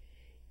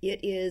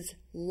 It is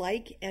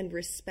like and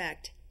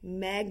respect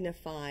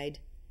magnified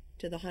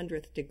to the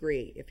 100th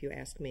degree, if you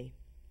ask me.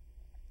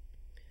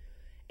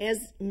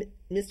 As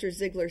Mr.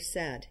 Ziegler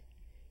said,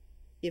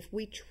 if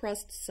we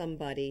trust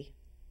somebody,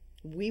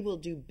 we will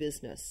do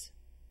business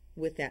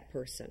with that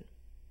person.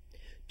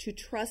 To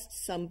trust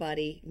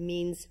somebody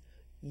means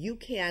you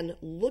can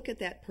look at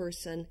that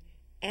person,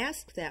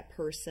 ask that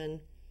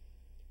person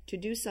to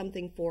do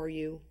something for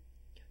you,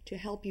 to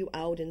help you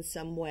out in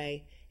some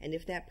way, and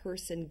if that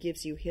person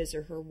gives you his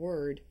or her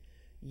word,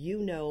 you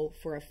know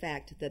for a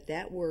fact that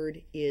that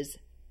word is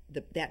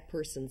that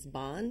person's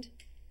bond,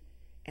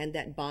 and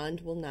that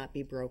bond will not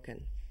be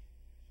broken.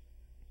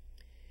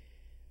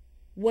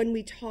 When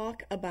we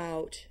talk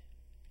about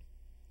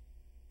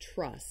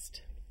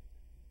trust,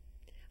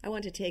 I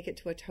want to take it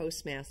to a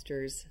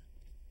Toastmasters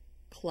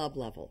club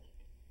level.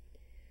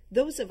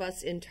 Those of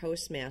us in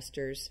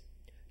Toastmasters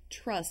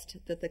trust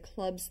that the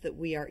clubs that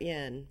we are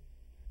in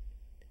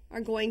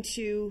are going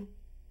to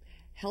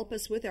help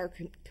us with our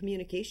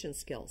communication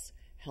skills,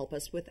 help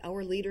us with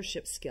our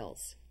leadership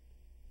skills.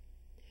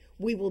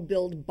 We will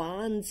build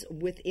bonds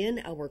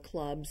within our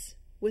clubs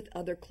with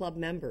other club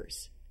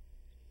members.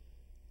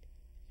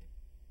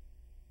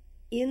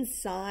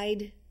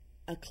 Inside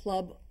a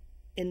club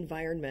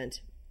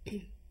environment,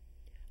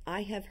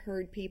 I have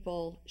heard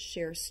people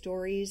share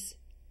stories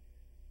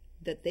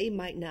that they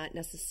might not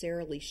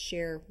necessarily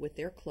share with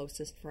their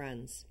closest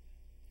friends.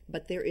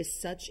 But there is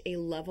such a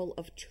level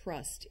of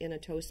trust in a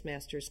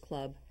Toastmasters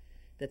club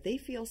that they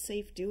feel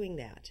safe doing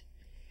that.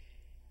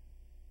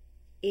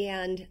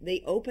 And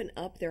they open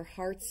up their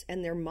hearts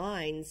and their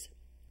minds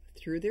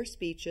through their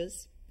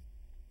speeches,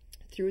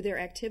 through their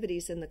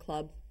activities in the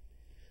club,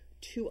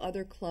 to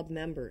other club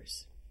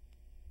members.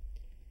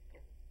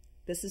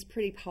 This is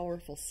pretty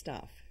powerful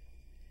stuff.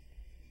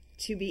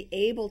 To be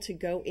able to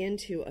go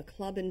into a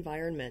club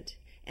environment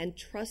and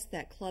trust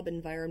that club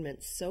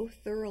environment so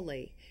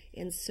thoroughly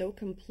and so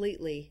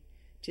completely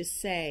to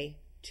say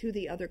to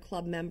the other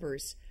club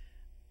members,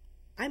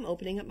 I'm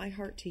opening up my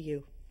heart to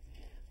you.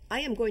 I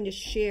am going to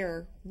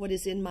share what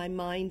is in my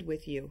mind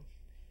with you.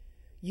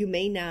 You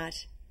may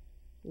not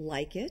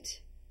like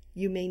it,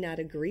 you may not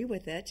agree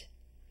with it,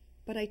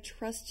 but I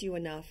trust you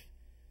enough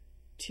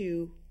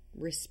to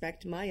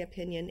respect my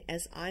opinion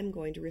as I'm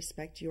going to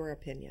respect your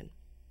opinion.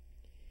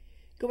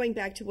 Going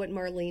back to what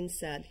Marlene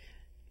said,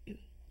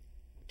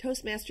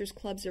 Toastmasters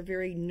clubs are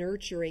very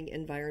nurturing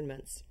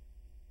environments.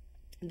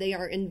 They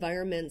are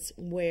environments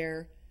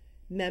where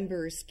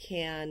members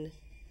can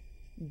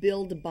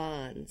build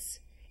bonds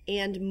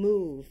and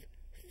move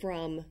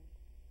from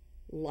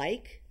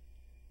like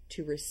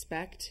to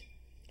respect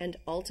and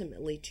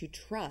ultimately to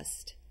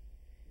trust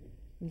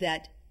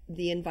that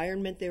the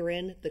environment they're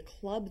in, the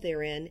club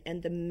they're in,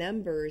 and the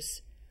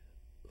members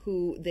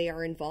who they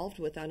are involved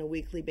with on a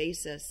weekly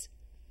basis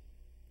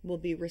will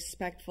be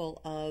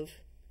respectful of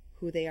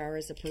who they are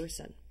as a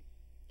person.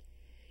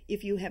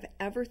 If you have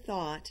ever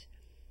thought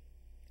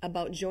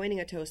about joining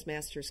a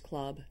Toastmasters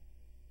club,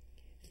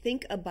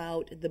 think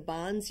about the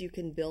bonds you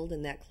can build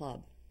in that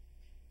club.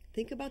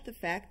 Think about the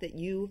fact that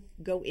you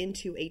go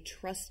into a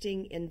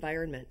trusting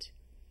environment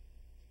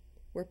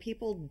where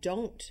people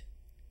don't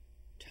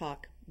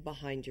talk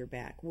behind your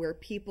back, where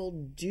people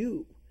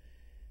do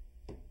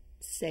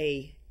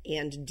say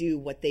and do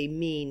what they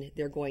mean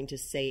they're going to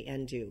say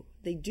and do.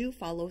 They do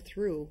follow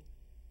through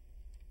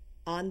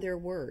on their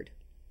word.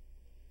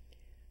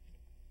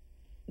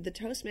 The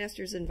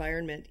Toastmasters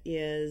environment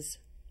is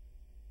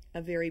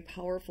a very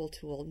powerful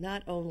tool,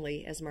 not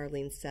only, as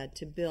Marlene said,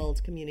 to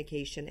build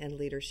communication and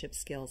leadership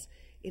skills.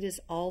 It is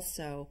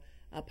also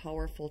a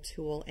powerful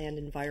tool and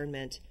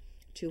environment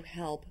to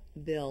help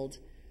build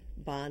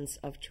bonds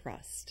of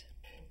trust.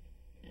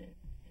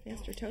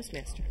 Master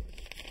Toastmaster.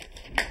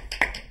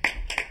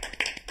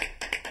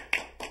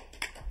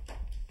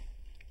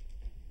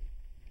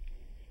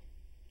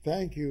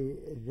 Thank you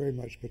very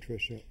much,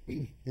 Patricia.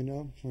 You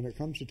know, when it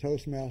comes to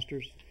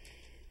Toastmasters,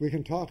 we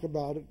can talk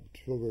about it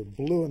till we're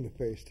blue in the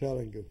face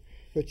telling you,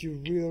 but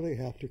you really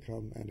have to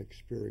come and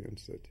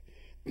experience it.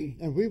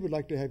 And we would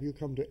like to have you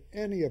come to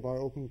any of our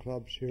open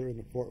clubs here in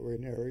the Fort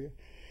Wayne area.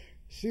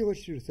 See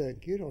what you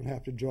think. You don't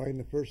have to join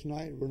the first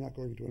night. We're not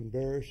going to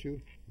embarrass you.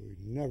 We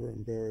never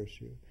embarrass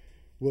you.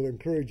 We'll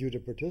encourage you to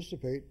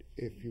participate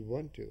if you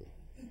want to,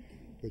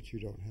 but you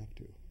don't have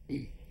to.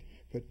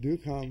 But do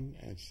come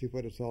and see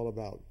what it's all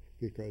about,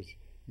 because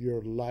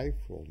your life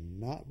will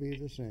not be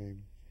the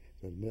same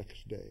the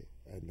next day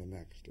and the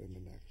next and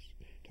the next.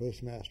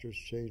 Toastmasters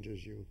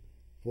changes you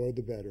for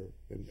the better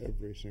in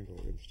every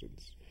single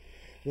instance.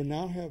 We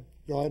now have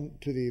gone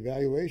to the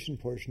evaluation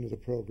portion of the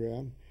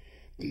program,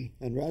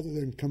 and rather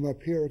than come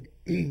up here,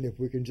 if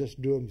we can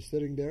just do them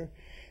sitting there,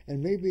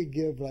 and maybe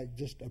give like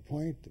just a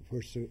point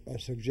for a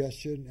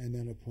suggestion and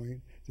then a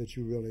point that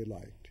you really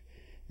liked.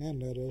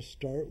 And let us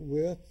start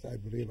with, I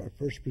believe our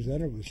first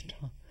presenter was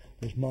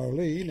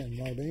Marlene, and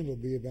Marlene will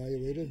be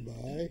evaluated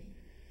by,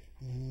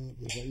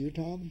 was that you,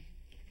 Tom?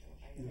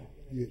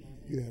 You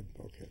have,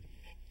 okay.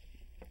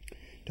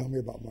 Tell me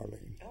about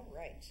Marlene. All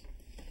right.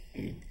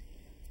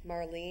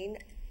 Marlene,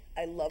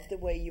 I love the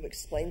way you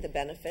explained the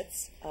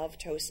benefits of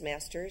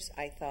Toastmasters.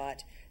 I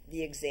thought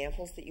the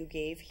examples that you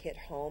gave hit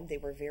home. They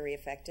were very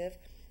effective.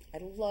 I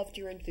loved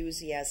your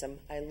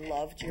enthusiasm. I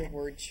loved your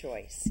word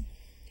choice.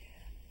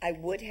 I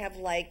would have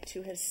liked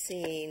to have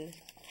seen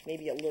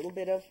maybe a little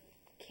bit of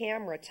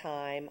camera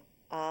time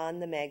on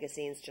the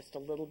magazines, just a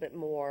little bit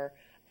more,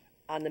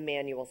 on the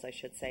manuals, I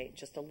should say,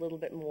 just a little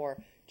bit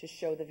more to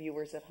show the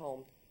viewers at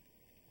home.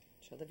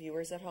 Show the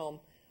viewers at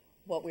home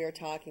what we are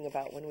talking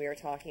about when we are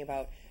talking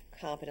about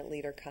competent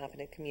leader,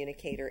 competent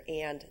communicator,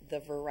 and the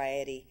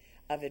variety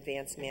of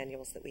advanced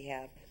manuals that we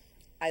have.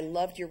 I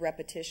loved your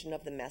repetition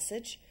of the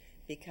message,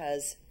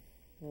 because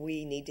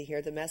we need to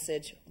hear the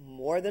message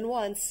more than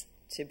once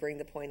to bring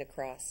the point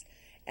across.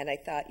 And I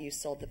thought you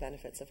sold the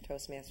benefits of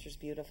Toastmasters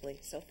beautifully.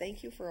 So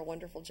thank you for a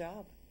wonderful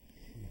job.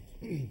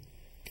 I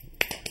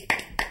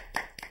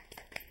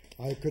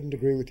couldn't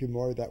agree with you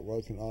more. That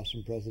was an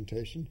awesome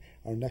presentation.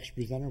 Our next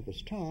presenter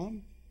was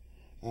Tom.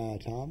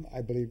 Tom,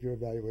 I believe your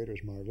evaluator is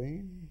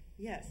Marlene.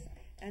 Yes,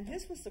 and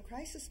his was the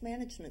crisis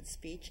management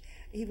speech.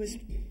 He was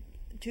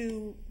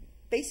to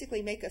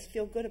basically make us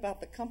feel good about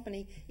the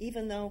company,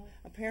 even though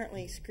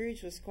apparently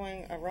Scrooge was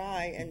going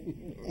awry,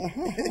 and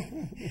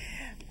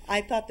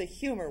I thought the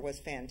humor was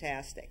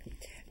fantastic.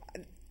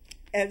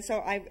 And so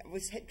I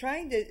was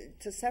trying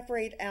to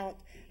separate out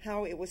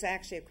how it was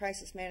actually a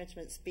crisis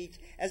management speech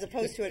as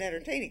opposed to an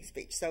entertaining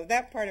speech. So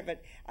that part of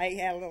it, I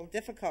had a little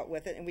difficult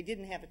with it, and we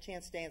didn't have a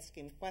chance to ask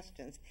him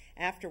questions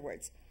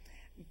afterwards.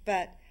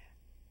 But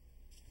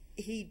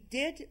he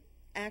did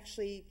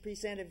actually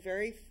present a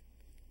very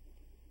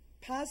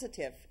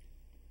positive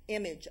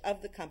image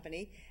of the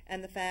company,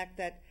 and the fact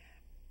that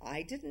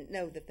I didn't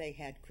know that they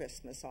had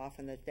Christmas off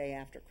on the day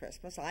after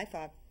Christmas. I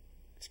thought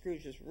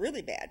Scrooge was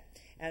really bad,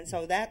 and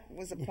so that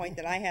was a point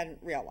that I hadn't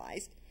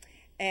realized.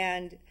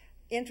 And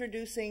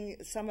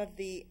introducing some of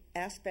the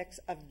aspects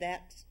of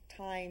that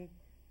time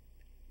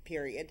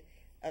period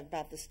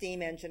about the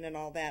steam engine and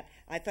all that,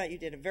 I thought you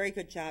did a very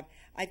good job.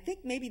 I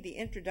think maybe the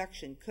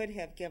introduction could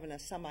have given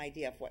us some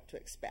idea of what to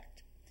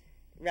expect,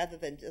 rather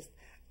than just,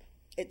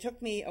 it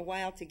took me a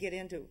while to get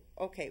into,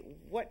 okay,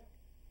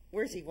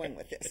 where's he going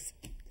with this?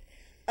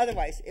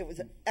 Otherwise, it was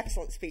an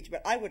excellent speech,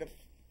 but I would have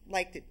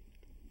liked it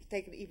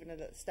taken even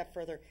a step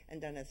further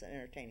and done as an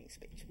entertaining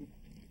speech.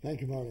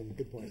 Thank you, Marlene.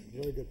 Good point.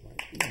 Very good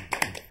point.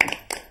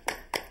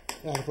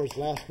 And, of course,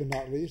 last but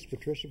not least,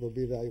 Patricia will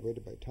be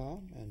evaluated by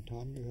Tom. And,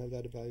 Tom, you have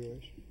that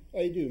evaluation?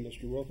 I do,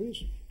 Mr.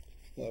 Wilkins.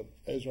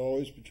 As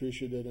always,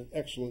 Patricia did an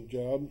excellent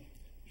job.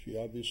 She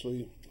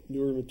obviously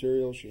knew her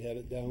material. She had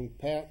it down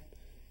pat.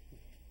 I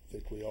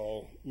think we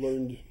all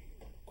learned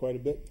quite a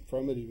bit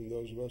from it, even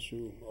those of us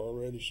who are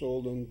already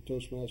sold on the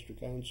Toastmaster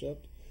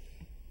concept.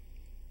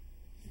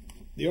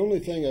 The only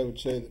thing I would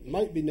say that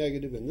might be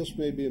negative, and this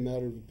may be a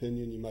matter of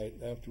opinion, you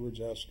might afterwards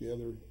ask the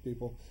other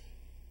people,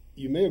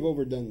 you may have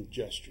overdone the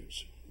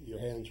gestures. Your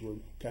hands were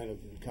kind of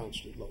in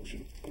constant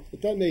motion.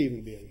 But that may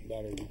even be a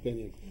matter of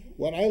opinion.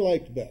 What I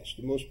liked best,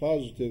 the most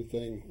positive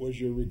thing, was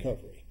your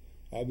recovery.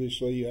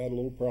 Obviously, you had a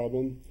little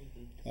problem.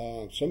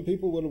 Some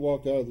people would have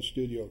walked out of the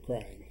studio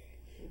crying.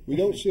 We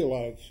don't see a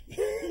lot of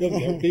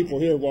people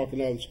here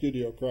walking out of the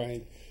studio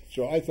crying.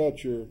 So I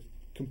thought your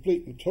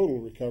complete and total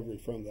recovery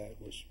from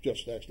that was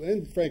just excellent,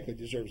 and frankly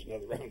deserves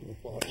another round of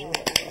applause.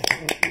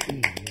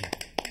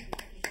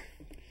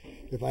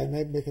 If I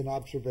may make an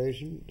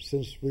observation,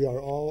 since we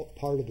are all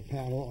part of the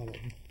panel on a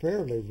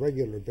fairly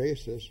regular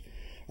basis,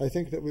 I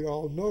think that we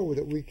all know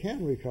that we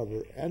can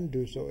recover and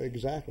do so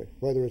exactly,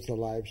 whether it's a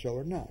live show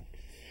or not.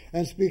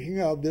 And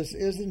speaking of, this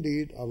is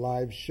indeed a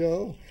live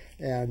show,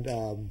 and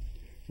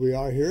we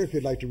are here if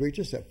you'd like to reach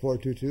us at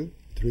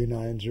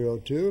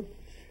 422-3902.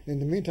 In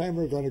the meantime,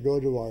 we're going to go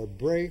to our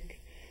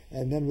break,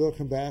 and then we'll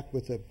come back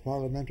with the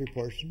parliamentary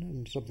portion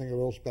and something a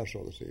little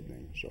special this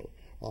evening. So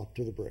off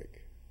to the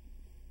break.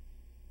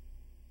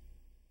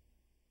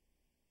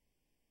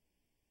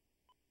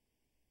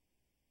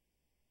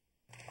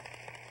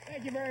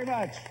 Thank you very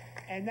much.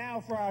 And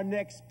now for our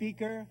next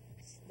speaker,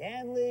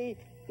 Stanley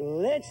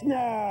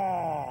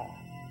Litzner.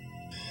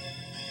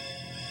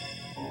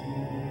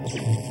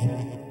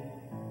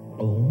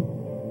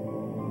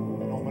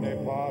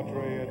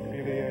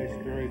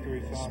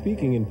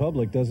 Speaking in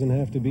public doesn't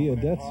have to be a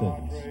death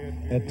sentence.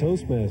 At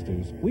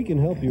Toastmasters, we can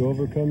help you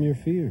overcome your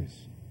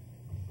fears.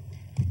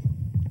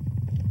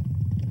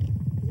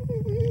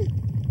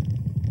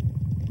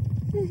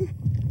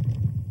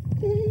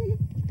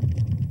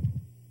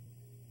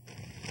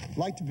 I'd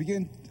like to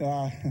begin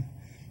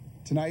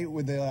tonight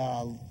with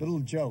a little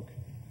joke.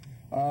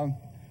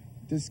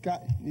 This guy,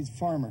 he's a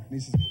farmer. He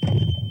says,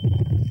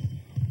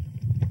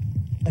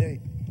 "Hey,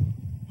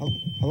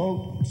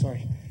 hello,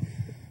 sorry."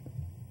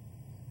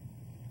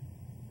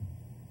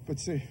 But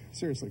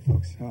seriously,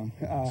 folks.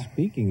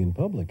 Speaking in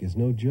public is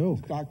no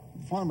joke.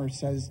 Farmer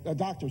says, a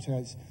doctor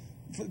says,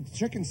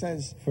 chicken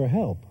says... For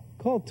help,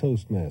 call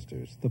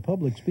Toastmasters, the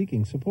public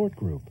speaking support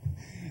group.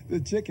 The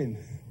chicken.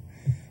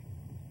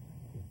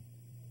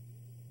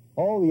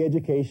 All the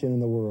education in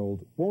the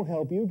world won't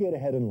help you get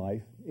ahead in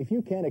life if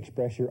you can't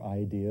express your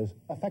ideas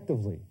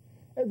effectively.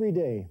 Every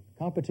day,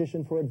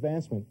 competition for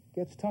advancement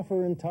gets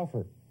tougher and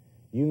tougher.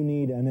 You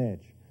need an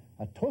edge.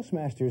 A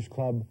Toastmasters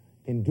club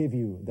can give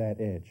you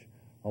that edge.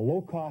 A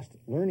low-cost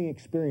learning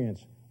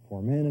experience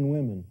for men and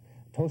women.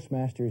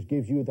 Toastmasters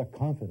gives you the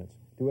confidence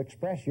to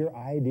express your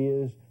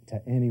ideas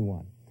to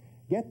anyone.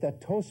 Get the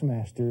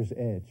Toastmasters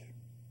edge.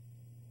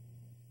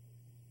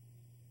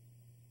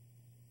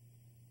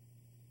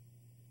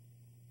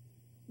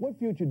 What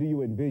future do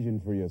you envision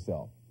for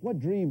yourself? What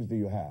dreams do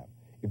you have?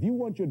 If you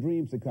want your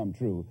dreams to come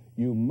true,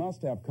 you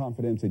must have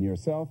confidence in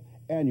yourself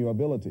and your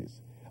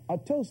abilities. A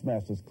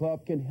Toastmasters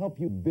Club can help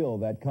you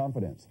build that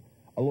confidence.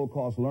 A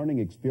low-cost learning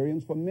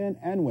experience for men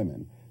and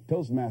women.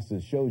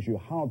 Toastmasters shows you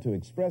how to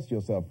express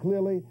yourself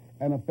clearly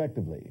and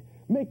effectively.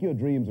 Make your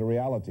dreams a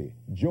reality.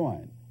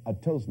 Join a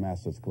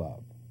Toastmasters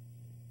Club.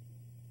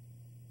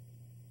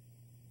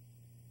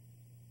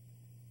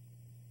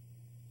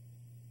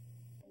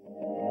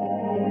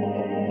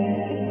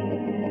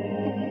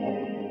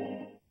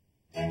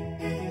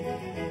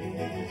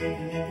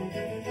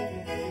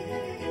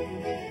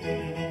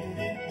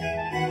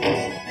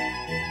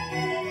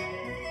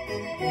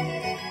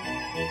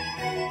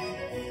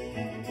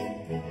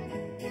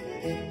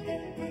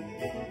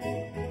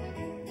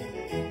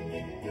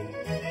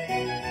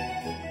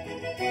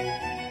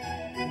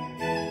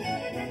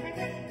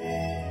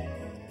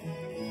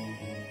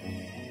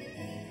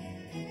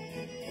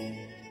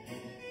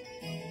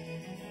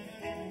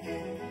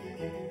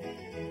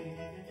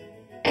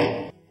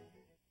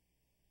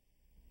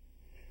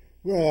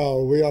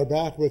 Well, we are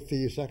back with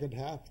the second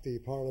half, the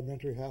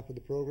parliamentary half of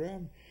the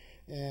program,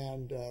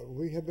 and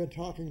we have been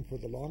talking for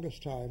the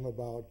longest time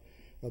about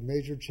a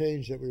major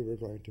change that we were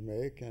going to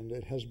make, and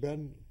it has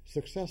been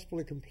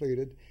successfully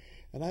completed.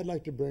 And I'd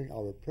like to bring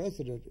our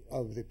president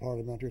of the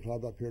parliamentary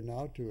club up here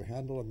now to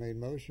handle a main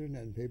motion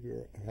and maybe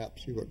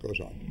perhaps see what goes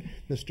on.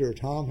 Mr.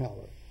 Tom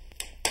Heller.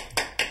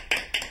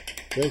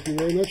 Thank you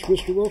very much,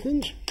 Mr.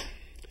 Wilkins.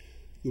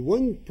 The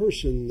one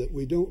person that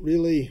we don't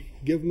really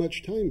give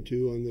much time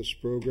to on this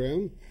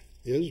program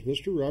is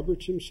Mr.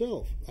 Roberts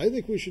himself. I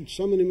think we should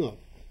summon him up.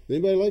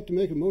 Anybody like to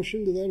make a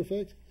motion to that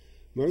effect?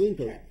 Marlene,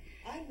 Purdy.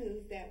 I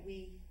move that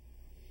we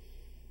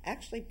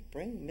actually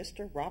bring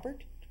Mr.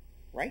 Robert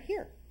right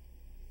here.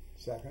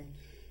 Second.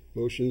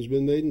 Motion's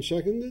been made and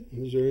seconded.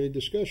 Is there any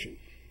discussion?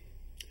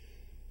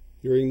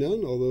 Hearing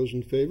none, all those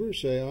in favor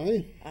say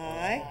aye.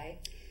 Aye.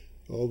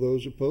 All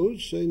those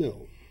opposed say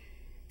no.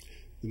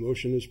 The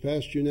motion is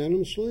passed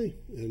unanimously,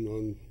 and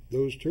on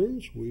those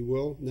terms, we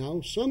will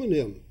now summon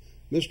him.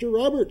 Mr.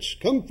 Roberts,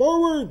 come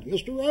forward!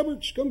 Mr.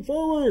 Roberts, come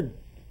forward!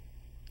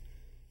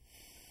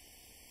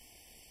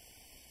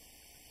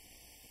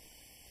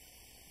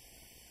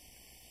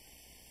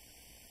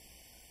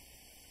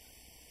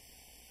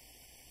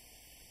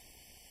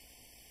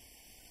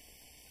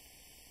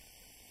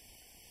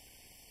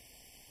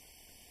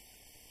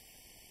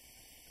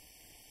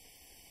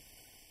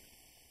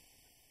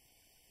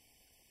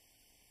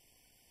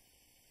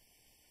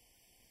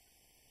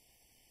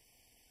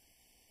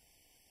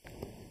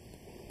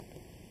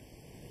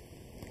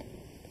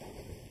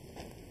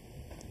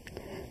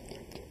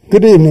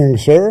 Good evening,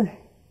 sir.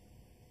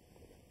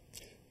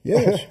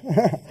 Yes,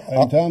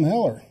 I'm Tom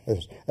Heller.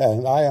 Yes,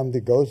 and I am the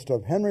ghost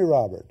of Henry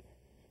Robert,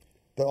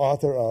 the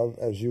author of,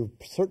 as you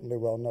certainly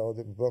well know,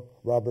 the book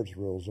Robert's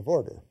Rules of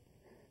Order.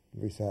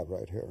 We sat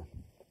right here.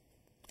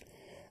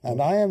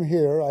 And I am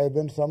here. I have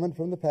been summoned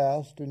from the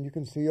past, and you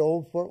can see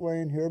old Fort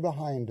Wayne here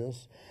behind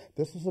us.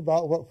 This is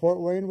about what Fort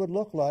Wayne would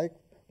look like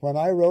when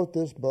I wrote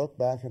this book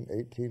back in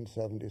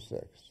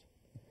 1876.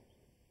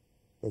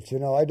 But you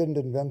know, I didn't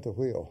invent the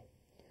wheel.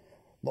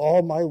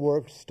 All my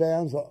work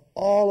stands on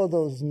all of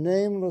those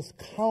nameless,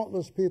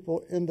 countless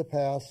people in the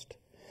past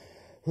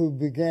who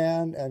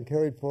began and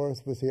carried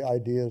forth with the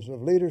ideas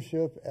of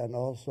leadership and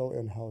also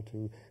in how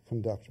to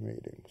conduct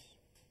meetings.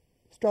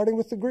 Starting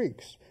with the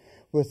Greeks,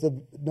 with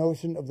the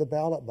notion of the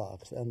ballot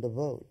box and the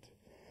vote.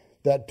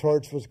 That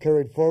torch was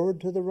carried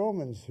forward to the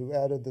Romans, who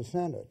added the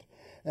Senate,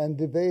 and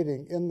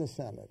debating in the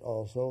Senate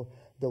also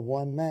the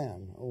one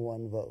man,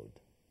 one vote.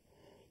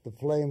 The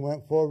flame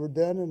went forward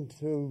then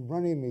into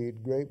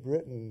Runnymede, Great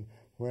Britain,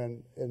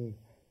 when in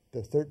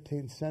the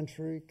 13th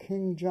century,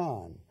 King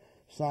John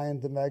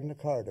signed the Magna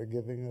Carta,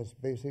 giving us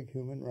basic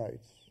human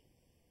rights.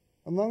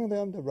 Among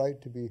them, the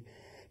right to be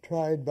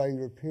tried by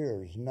your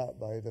peers, not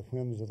by the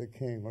whims of the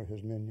king or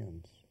his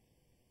minions.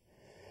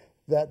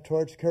 That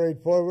torch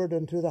carried forward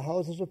into the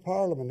Houses of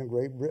Parliament in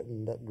Great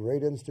Britain, that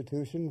great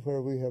institution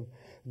where we have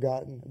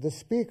gotten the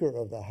Speaker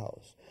of the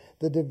House,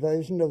 the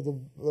division of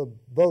the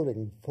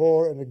voting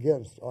for and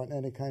against on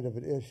any kind of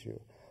an issue.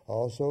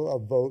 Also, a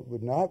vote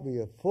would not be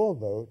a full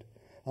vote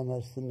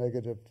unless the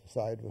negative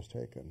side was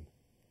taken.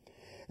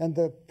 And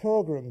the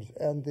Pilgrims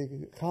and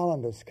the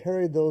colonists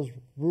carried those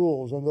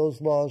rules and those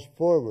laws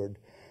forward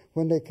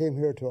when they came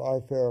here to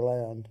our fair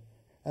land.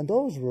 And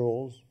those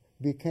rules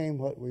became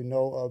what we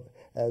know of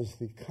as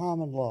the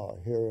common law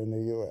here in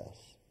the U.S.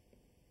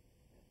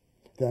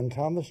 Then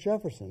Thomas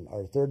Jefferson,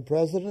 our third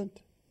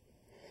president,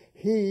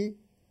 he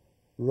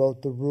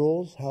wrote the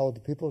rules, how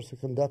the people should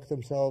conduct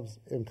themselves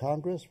in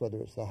Congress, whether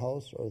it's the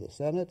House or the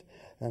Senate,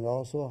 and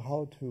also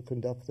how to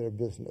conduct their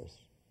business.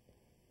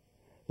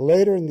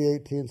 Later in the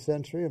 18th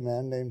century, a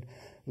man named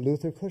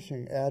Luther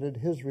Cushing added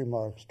his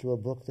remarks to a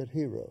book that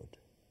he wrote.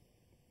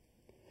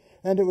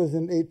 And it was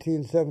in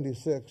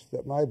 1876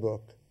 that my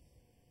book,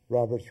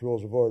 Robert's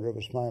Rules of Order,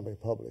 was finally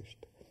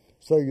published.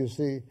 So you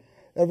see,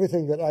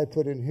 everything that I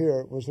put in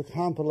here was a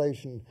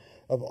compilation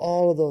of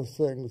all of those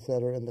things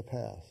that are in the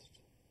past.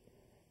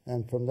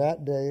 And from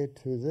that day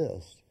to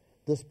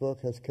this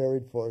book has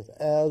carried forth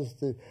as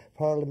the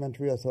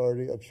parliamentary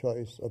authority of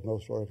choice of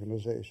most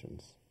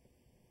organizations.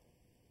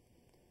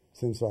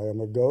 Since I am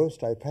a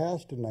ghost, I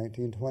passed in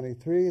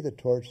 1923, the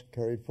torch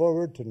carried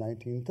forward to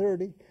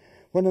 1930,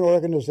 when an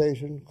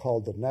organization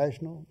called the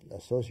National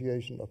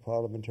Association of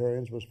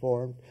Parliamentarians was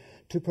formed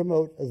to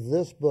promote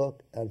this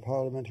book and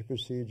parliamentary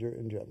procedure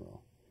in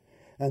general.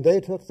 And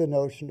they took the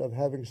notion of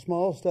having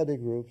small study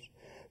groups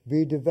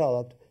be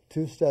developed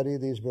to study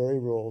these very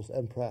rules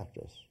and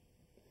practice.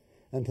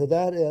 And to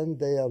that end,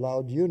 they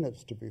allowed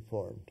units to be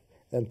formed.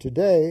 And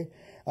today,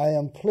 I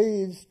am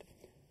pleased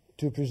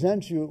to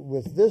present you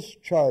with this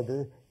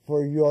charter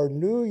for your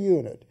new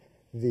unit,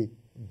 the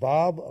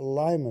Bob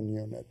Lyman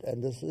unit.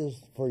 And this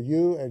is for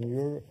you and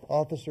your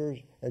officers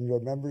and your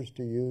members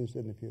to use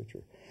in the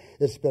future.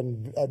 It's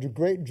been a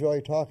great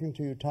joy talking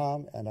to you,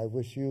 Tom, and I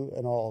wish you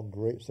and all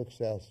great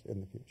success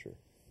in the future.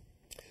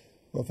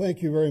 Well,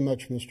 thank you very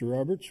much, Mr.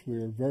 Roberts. We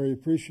are very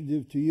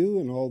appreciative to you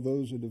and all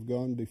those that have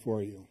gone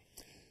before you.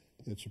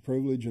 It's a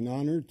privilege and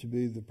honor to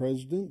be the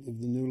president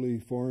of the newly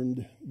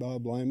formed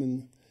Bob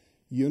Lyman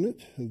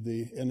unit of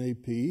the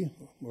NAP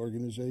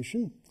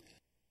organization.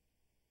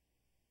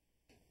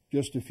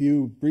 Just a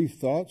few brief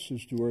thoughts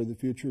as to where the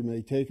future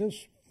may take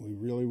us. We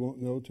really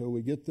won't know till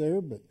we get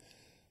there, but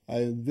I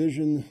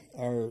envision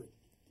our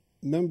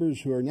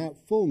members who are not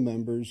full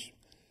members,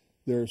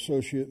 their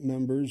associate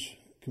members,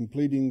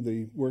 completing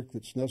the work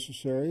that's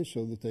necessary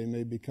so that they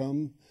may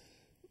become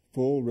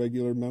full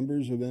regular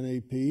members of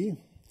NAP.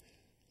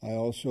 I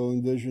also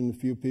envision a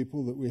few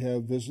people that we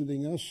have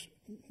visiting us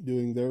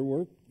doing their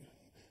work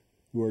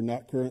who are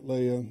not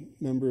currently a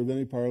member of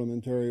any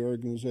parliamentary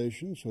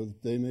organization so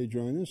that they may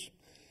join us.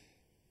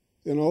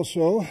 And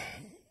also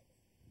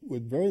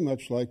would very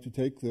much like to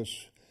take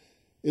this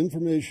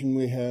information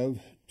we have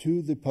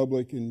to the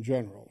public in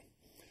general,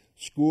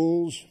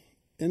 schools,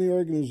 any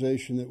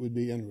organization that would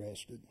be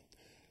interested.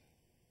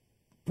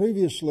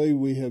 Previously,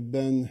 we have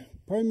been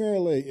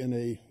primarily in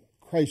a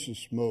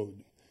crisis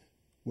mode.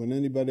 When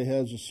anybody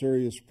has a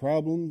serious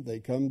problem, they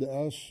come to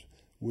us.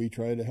 We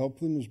try to help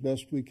them as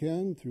best we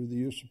can through the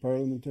use of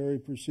parliamentary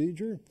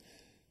procedure.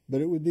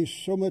 But it would be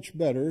so much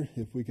better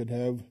if we could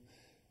have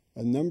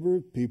a number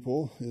of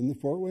people in the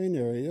Fort Wayne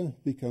area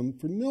become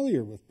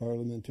familiar with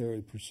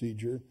parliamentary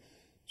procedure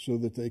so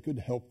that they could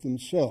help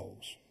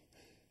themselves.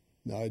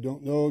 Now, I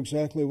don't know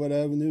exactly what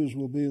avenues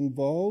will be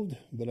involved,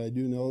 but I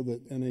do know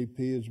that NAP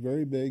is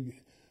very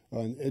big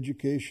on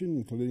education,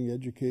 including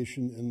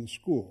education in the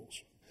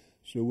schools.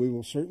 So we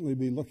will certainly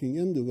be looking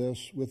into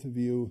this with a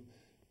view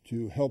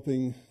to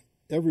helping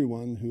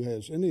everyone who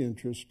has any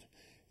interest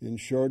in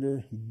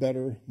shorter,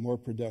 better, more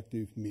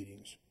productive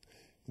meetings.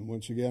 And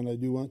once again, I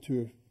do want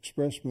to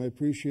express my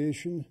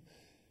appreciation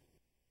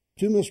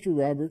to Mr.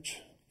 Roberts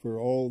for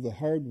all the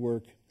hard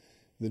work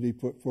that he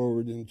put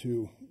forward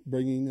into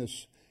bringing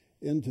us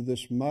into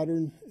this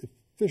modern,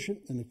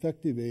 efficient, and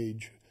effective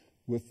age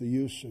with the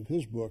use of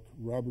his book,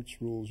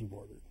 Robert's Rules of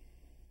Order.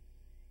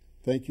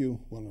 Thank you,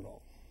 one and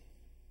all.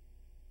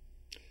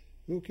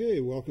 Okay,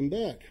 welcome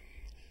back.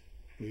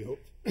 We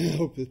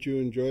hope that you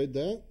enjoyed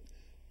that.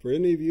 For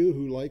any of you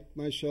who, like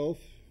myself,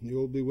 the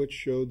old Bewitched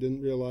show,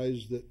 didn't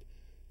realize that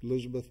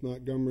Elizabeth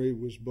Montgomery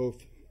was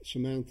both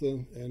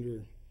Samantha and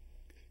her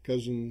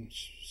cousin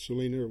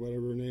Selena, or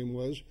whatever her name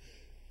was,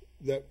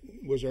 that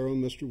was our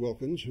own Mr.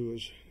 Wilkins, who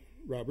was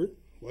Robert.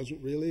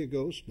 Wasn't really a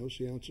ghost. No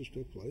seances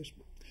took place.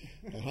 But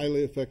A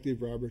highly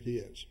effective Robert he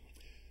is.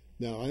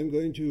 Now I'm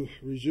going to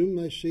resume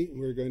my seat, and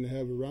we're going to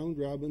have a round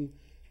robin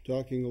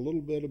talking a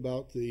little bit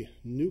about the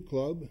new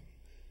club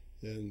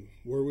and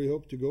where we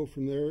hope to go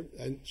from there.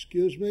 And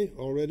excuse me,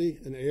 already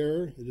an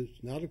error. It is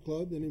not a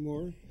club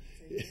anymore.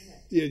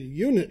 A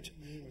unit.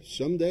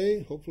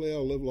 Someday, hopefully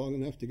I'll live long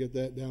enough to get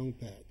that down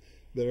pat.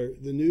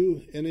 But the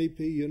new NAP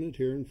unit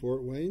here in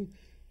Fort Wayne,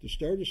 to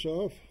start us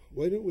off,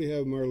 why don't we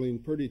have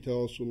Marlene Purdy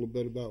tell us a little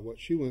bit about what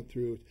she went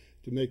through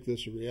to make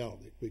this a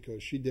reality,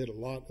 because she did a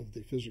lot of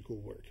the physical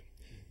work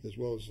as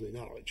well as the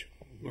knowledge.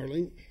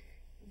 Marlene?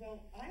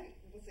 Well, I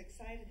was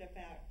excited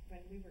about when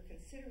we were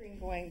considering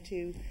going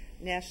to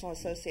National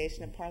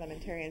Association of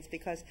Parliamentarians,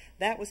 because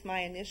that was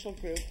my initial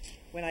group.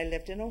 When I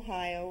lived in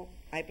Ohio,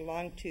 I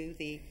belonged to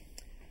the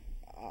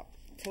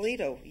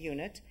Toledo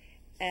unit,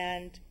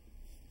 and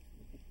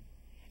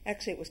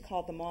actually it was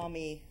called the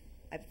Maumee,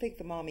 I think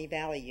the Maumee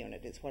Valley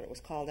unit is what it was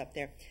called up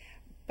there.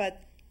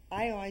 But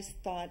I always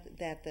thought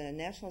that the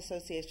National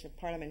Association of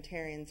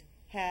Parliamentarians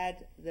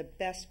had the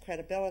best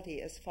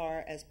credibility as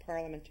far as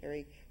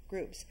parliamentary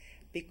groups,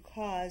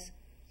 because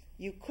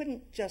you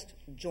couldn't just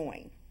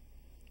join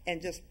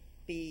and just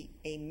be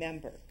a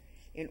member.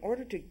 In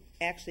order to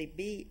actually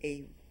be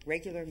a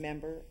regular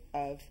member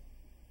of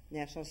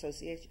National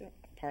Association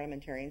of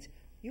Parliamentarians,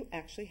 you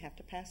actually have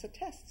to pass a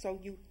test. So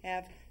you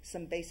have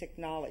some basic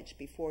knowledge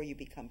before you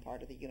become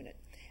part of the unit.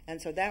 And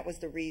so that was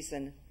the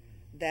reason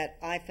that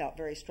I felt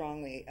very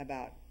strongly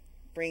about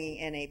bringing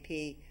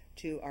NAP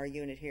to our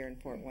unit here in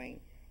Fort Wayne.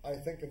 I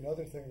think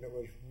another thing that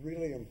was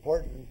really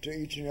important to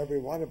each and every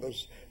one of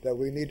us that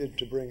we needed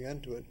to bring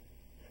into it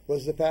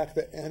was the fact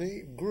that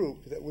any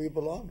group that we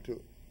belonged to,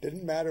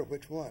 didn't matter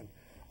which one,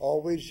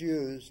 always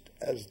used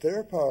as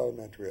their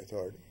parliamentary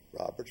authority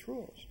Robert's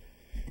rules.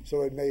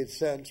 So it made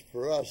sense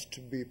for us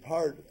to be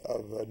part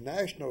of a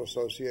national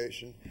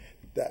association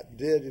that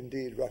did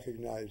indeed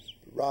recognize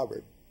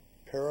Robert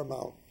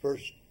paramount,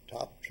 first,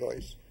 top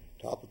choice,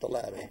 top of the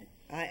ladder.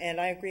 And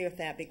I agree with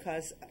that,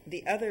 because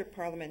the other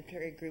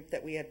parliamentary group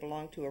that we had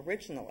belonged to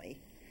originally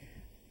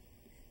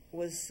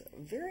was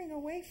veering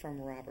away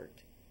from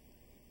Robert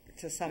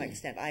to some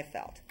extent, I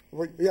felt.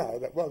 Well, yeah,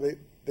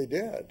 they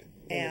did.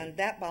 And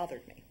that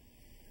bothered me.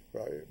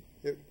 Right.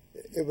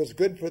 It was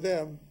good for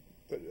them,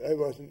 but it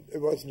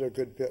wasn't a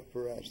good fit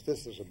for us.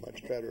 This is a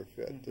much better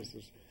fit. This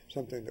is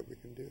something that we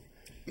can do.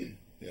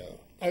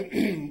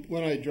 Yeah.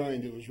 When I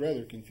joined, it was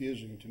rather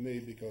confusing to me,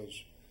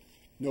 because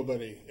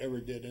nobody ever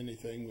did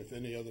anything with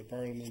any other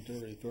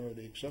parliamentary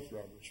authority except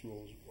Robert's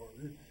Rules of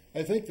Order.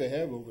 I think they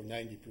have over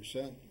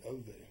 90%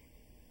 of the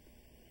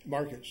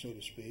market, so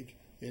to speak,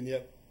 and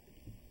yet,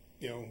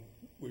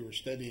 we were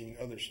studying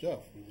other stuff.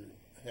 We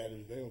had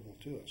it available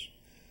to us.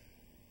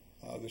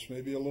 This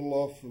may be a little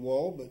off the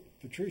wall, but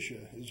Patricia,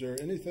 is there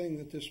anything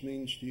that this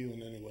means to you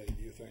in any way,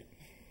 do you think?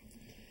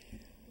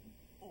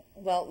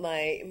 Well,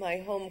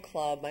 my home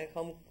club, my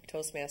home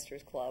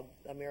Toastmasters club,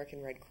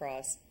 American Red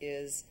Cross,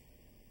 is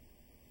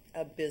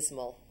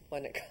abysmal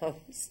when it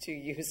comes to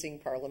using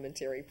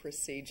parliamentary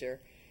procedure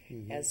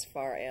as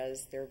far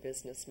as their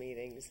business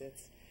meetings.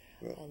 It's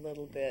a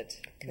little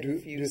bit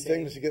confusing. Do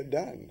things get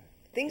done?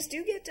 Things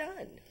do get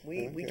done.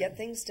 We get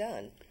things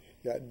done.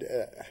 Yeah,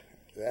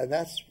 and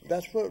that's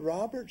what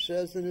Robert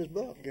says in his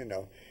book.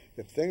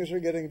 If things are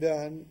getting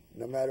done,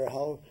 no matter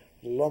how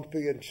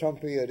lumpy and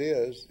chumpy it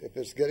is, if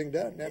it's getting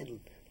done, then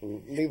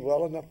leave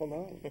well enough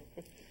alone.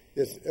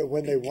 It's,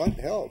 when they want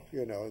help,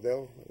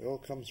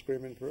 they'll come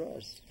screaming for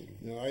us.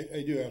 No,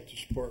 I do have to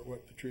support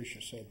what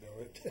Patricia said,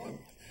 though.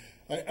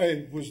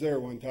 I was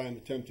there one time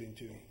attempting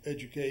to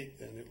educate,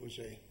 and it was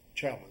a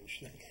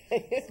challenge.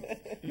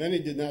 Many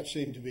did not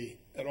seem to be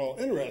at all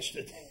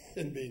interested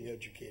in being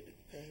educated.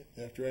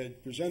 After I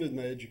had presented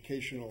my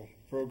educational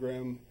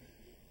program,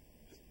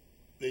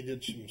 they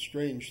did some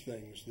strange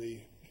things. The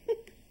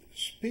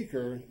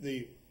speaker,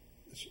 the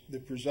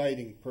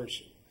presiding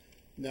person.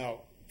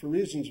 Now, for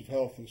reasons of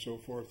health and so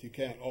forth, you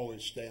can't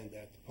always stand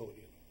at the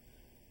podium.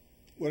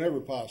 Whenever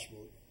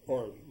possible,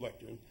 or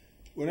lectern,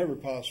 whenever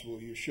possible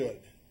you should,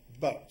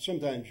 but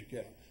sometimes you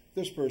can't.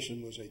 This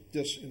person was a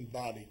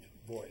disembodied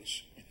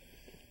voice.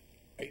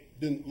 I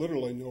didn't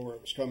literally know where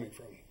it was coming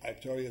from. I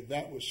tell you,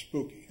 that was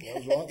spooky. That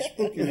was a lot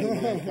spookier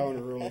than my encounter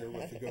earlier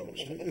with the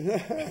ghost.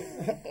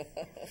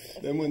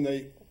 Then when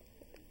they,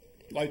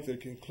 like the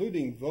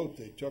concluding vote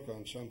they took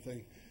on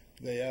something,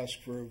 they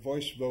asked for a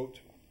voice vote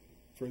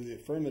for the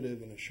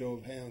affirmative and a show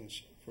of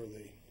hands for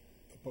the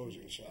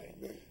opposing side.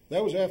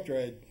 That was after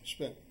I had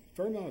spent a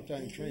fair amount of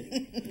time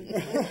training.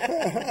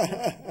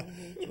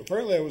 So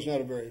apparently I was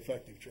not a very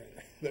effective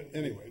trainer. But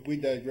anyway, we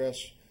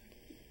digress.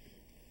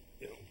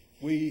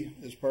 We,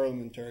 as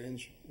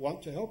parliamentarians,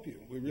 want to help you.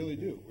 We really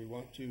do. We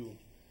want to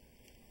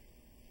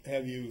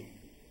have you,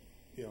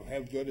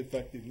 have good,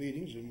 effective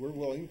meetings, and we're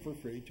willing for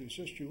free to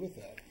assist you with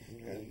that.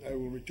 And I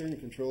will return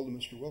control to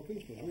Mr.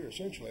 Wilkins, because we are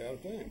essentially out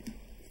of time.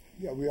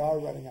 Yeah, we are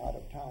running out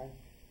of time.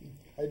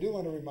 I do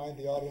want to remind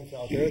the audience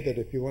out there that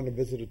if you want to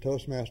visit a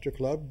Toastmaster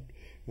club,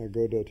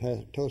 go to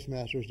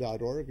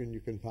Toastmasters.org and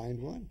you can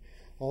find one.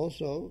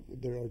 Also,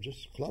 there are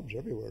just clubs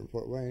everywhere in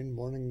Fort Wayne,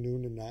 morning,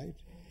 noon, and night.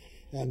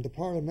 And the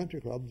Parliamentary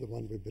Club, the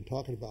one we've been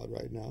talking about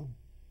right now,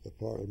 the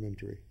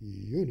Parliamentary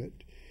Unit,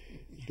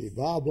 the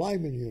Bob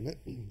Lyman Unit,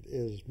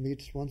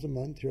 meets once a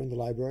month here in the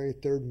library,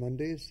 third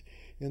Mondays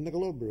in the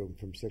Globe Room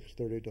from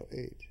 6:30 to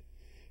 8.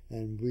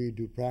 And we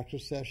do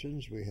practice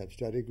sessions, we have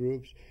study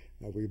groups,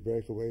 we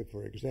break away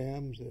for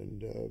exams,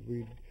 and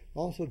we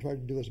also try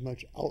to do as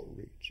much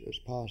outreach as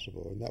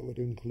possible, and that would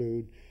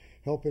include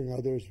helping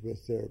others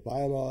with their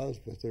bylaws,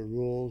 with their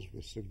rules,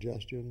 with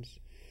suggestions.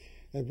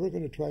 And we're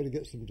going to try to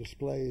get some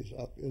displays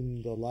up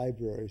in the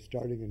library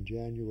starting in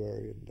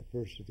January and the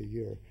first of the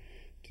year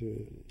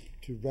to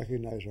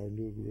recognize our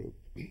new group.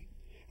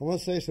 I want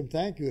to say some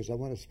thank yous. I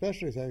want to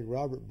especially thank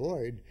Robert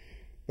Boyd,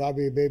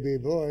 Bobby Baby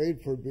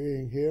Boyd, for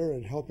being here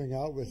and helping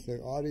out with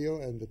the audio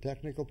and the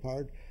technical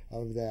part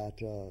of that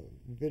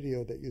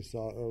video that you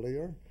saw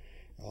earlier.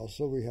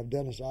 Also, we have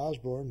Dennis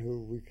Osborne, who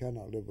we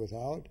cannot live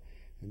without,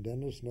 and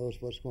Dennis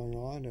knows what's going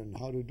on and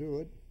how to do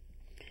it.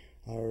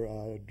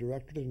 Our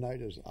director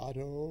tonight is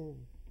Otto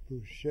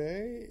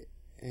Boucher,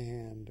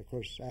 and of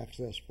course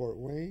Access Fort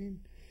Wayne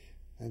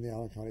and the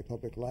Allen County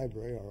Public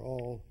Library are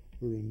all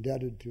we're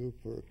indebted to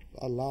for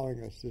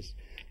allowing us this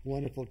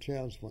wonderful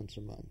chance once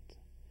a month.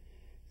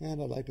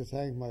 And I'd like to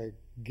thank my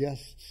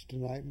guests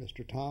tonight,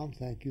 Mr. Tom.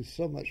 Thank you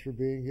so much for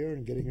being here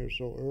and getting here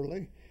so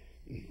early.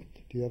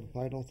 Do you have a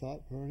final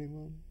thought for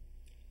anyone?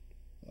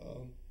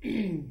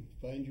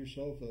 Find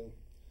yourself a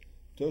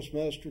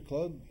Toastmaster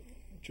club.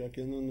 Check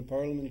in on the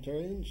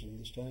parliamentarians, and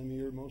this time of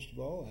year, most of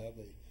all, have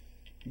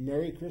a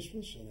Merry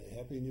Christmas and a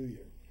Happy New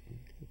Year.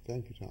 Okay,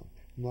 thank you, Tom.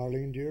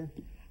 Marlene, dear?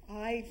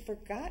 I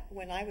forgot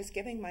when I was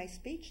giving my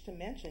speech to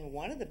mention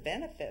one of the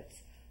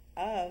benefits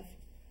of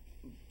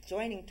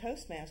joining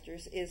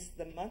Toastmasters is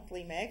the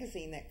monthly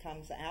magazine that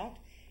comes out.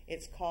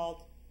 It's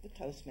called the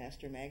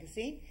Toastmaster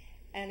Magazine,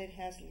 and it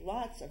has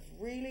lots of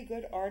really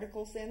good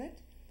articles in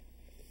it.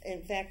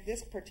 In fact,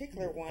 this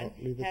particular one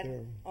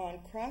had on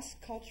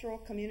cross-cultural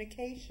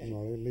communication.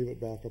 No, leave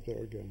it back up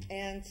there again.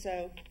 And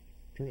so...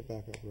 Turn it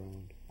back up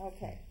around.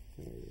 Okay.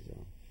 There you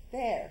go.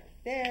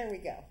 There we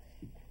go.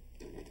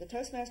 The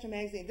Toastmaster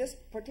Magazine, this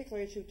particular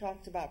issue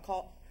talks about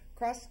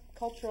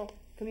cross-cultural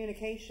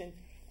communication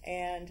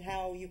and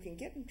how you can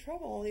get in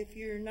trouble if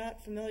you're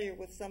not familiar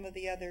with some of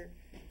the other...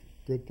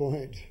 Good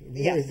point.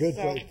 Very good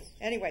so, point.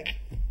 Anyway...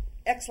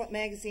 Excellent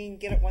magazine.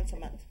 Get it once a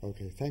month.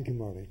 Okay. Thank you,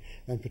 Marlene.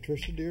 And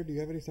Patricia, dear, do you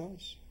have any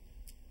thoughts?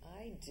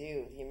 I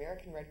do. The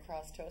American Red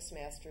Cross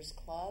Toastmasters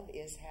Club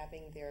is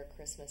having their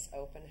Christmas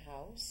open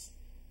house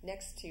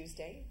next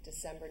Tuesday,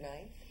 December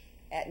 9th.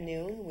 At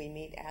noon, we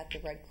meet at the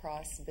Red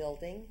Cross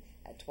building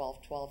at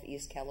 1212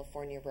 East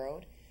California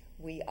Road.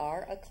 We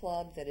are a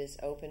club that is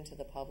open to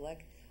the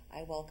public.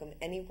 I welcome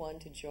anyone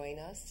to join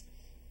us,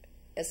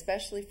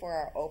 especially for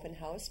our open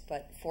house,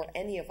 but for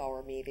any of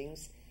our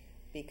meetings,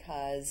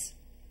 because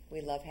we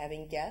love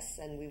having guests,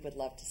 and we would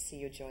love to see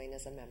you join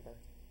as a member.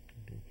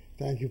 Okay.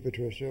 Thank you,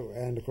 Patricia.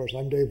 And, of course,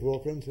 I'm Dave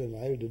Wilkins, and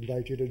I would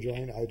invite you to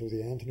join either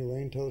the Anthony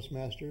Wayne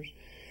Toastmasters,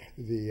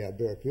 the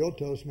Bearfield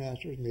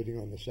Toastmasters, meeting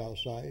on the south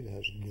side,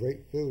 has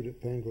great food at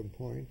Penguin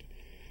Point,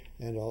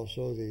 and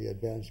also the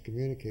Advanced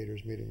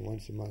Communicators, meeting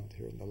once a month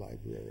here in the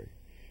library.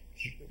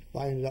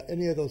 Find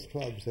any of those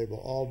clubs, they will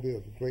all be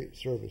of great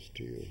service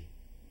to you.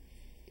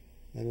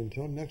 And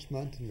until next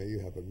month, may you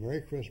have a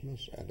Merry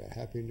Christmas and a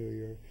Happy New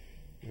Year.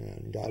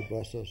 And God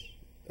bless us,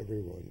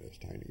 everyone, as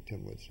Tiny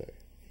Tim would say.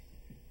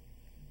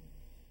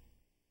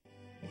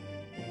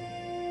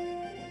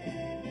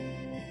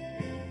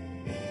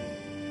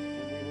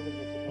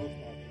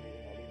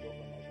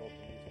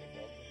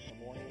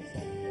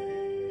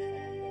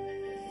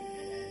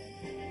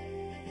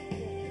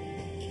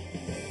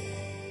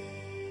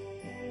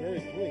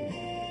 Very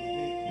clean.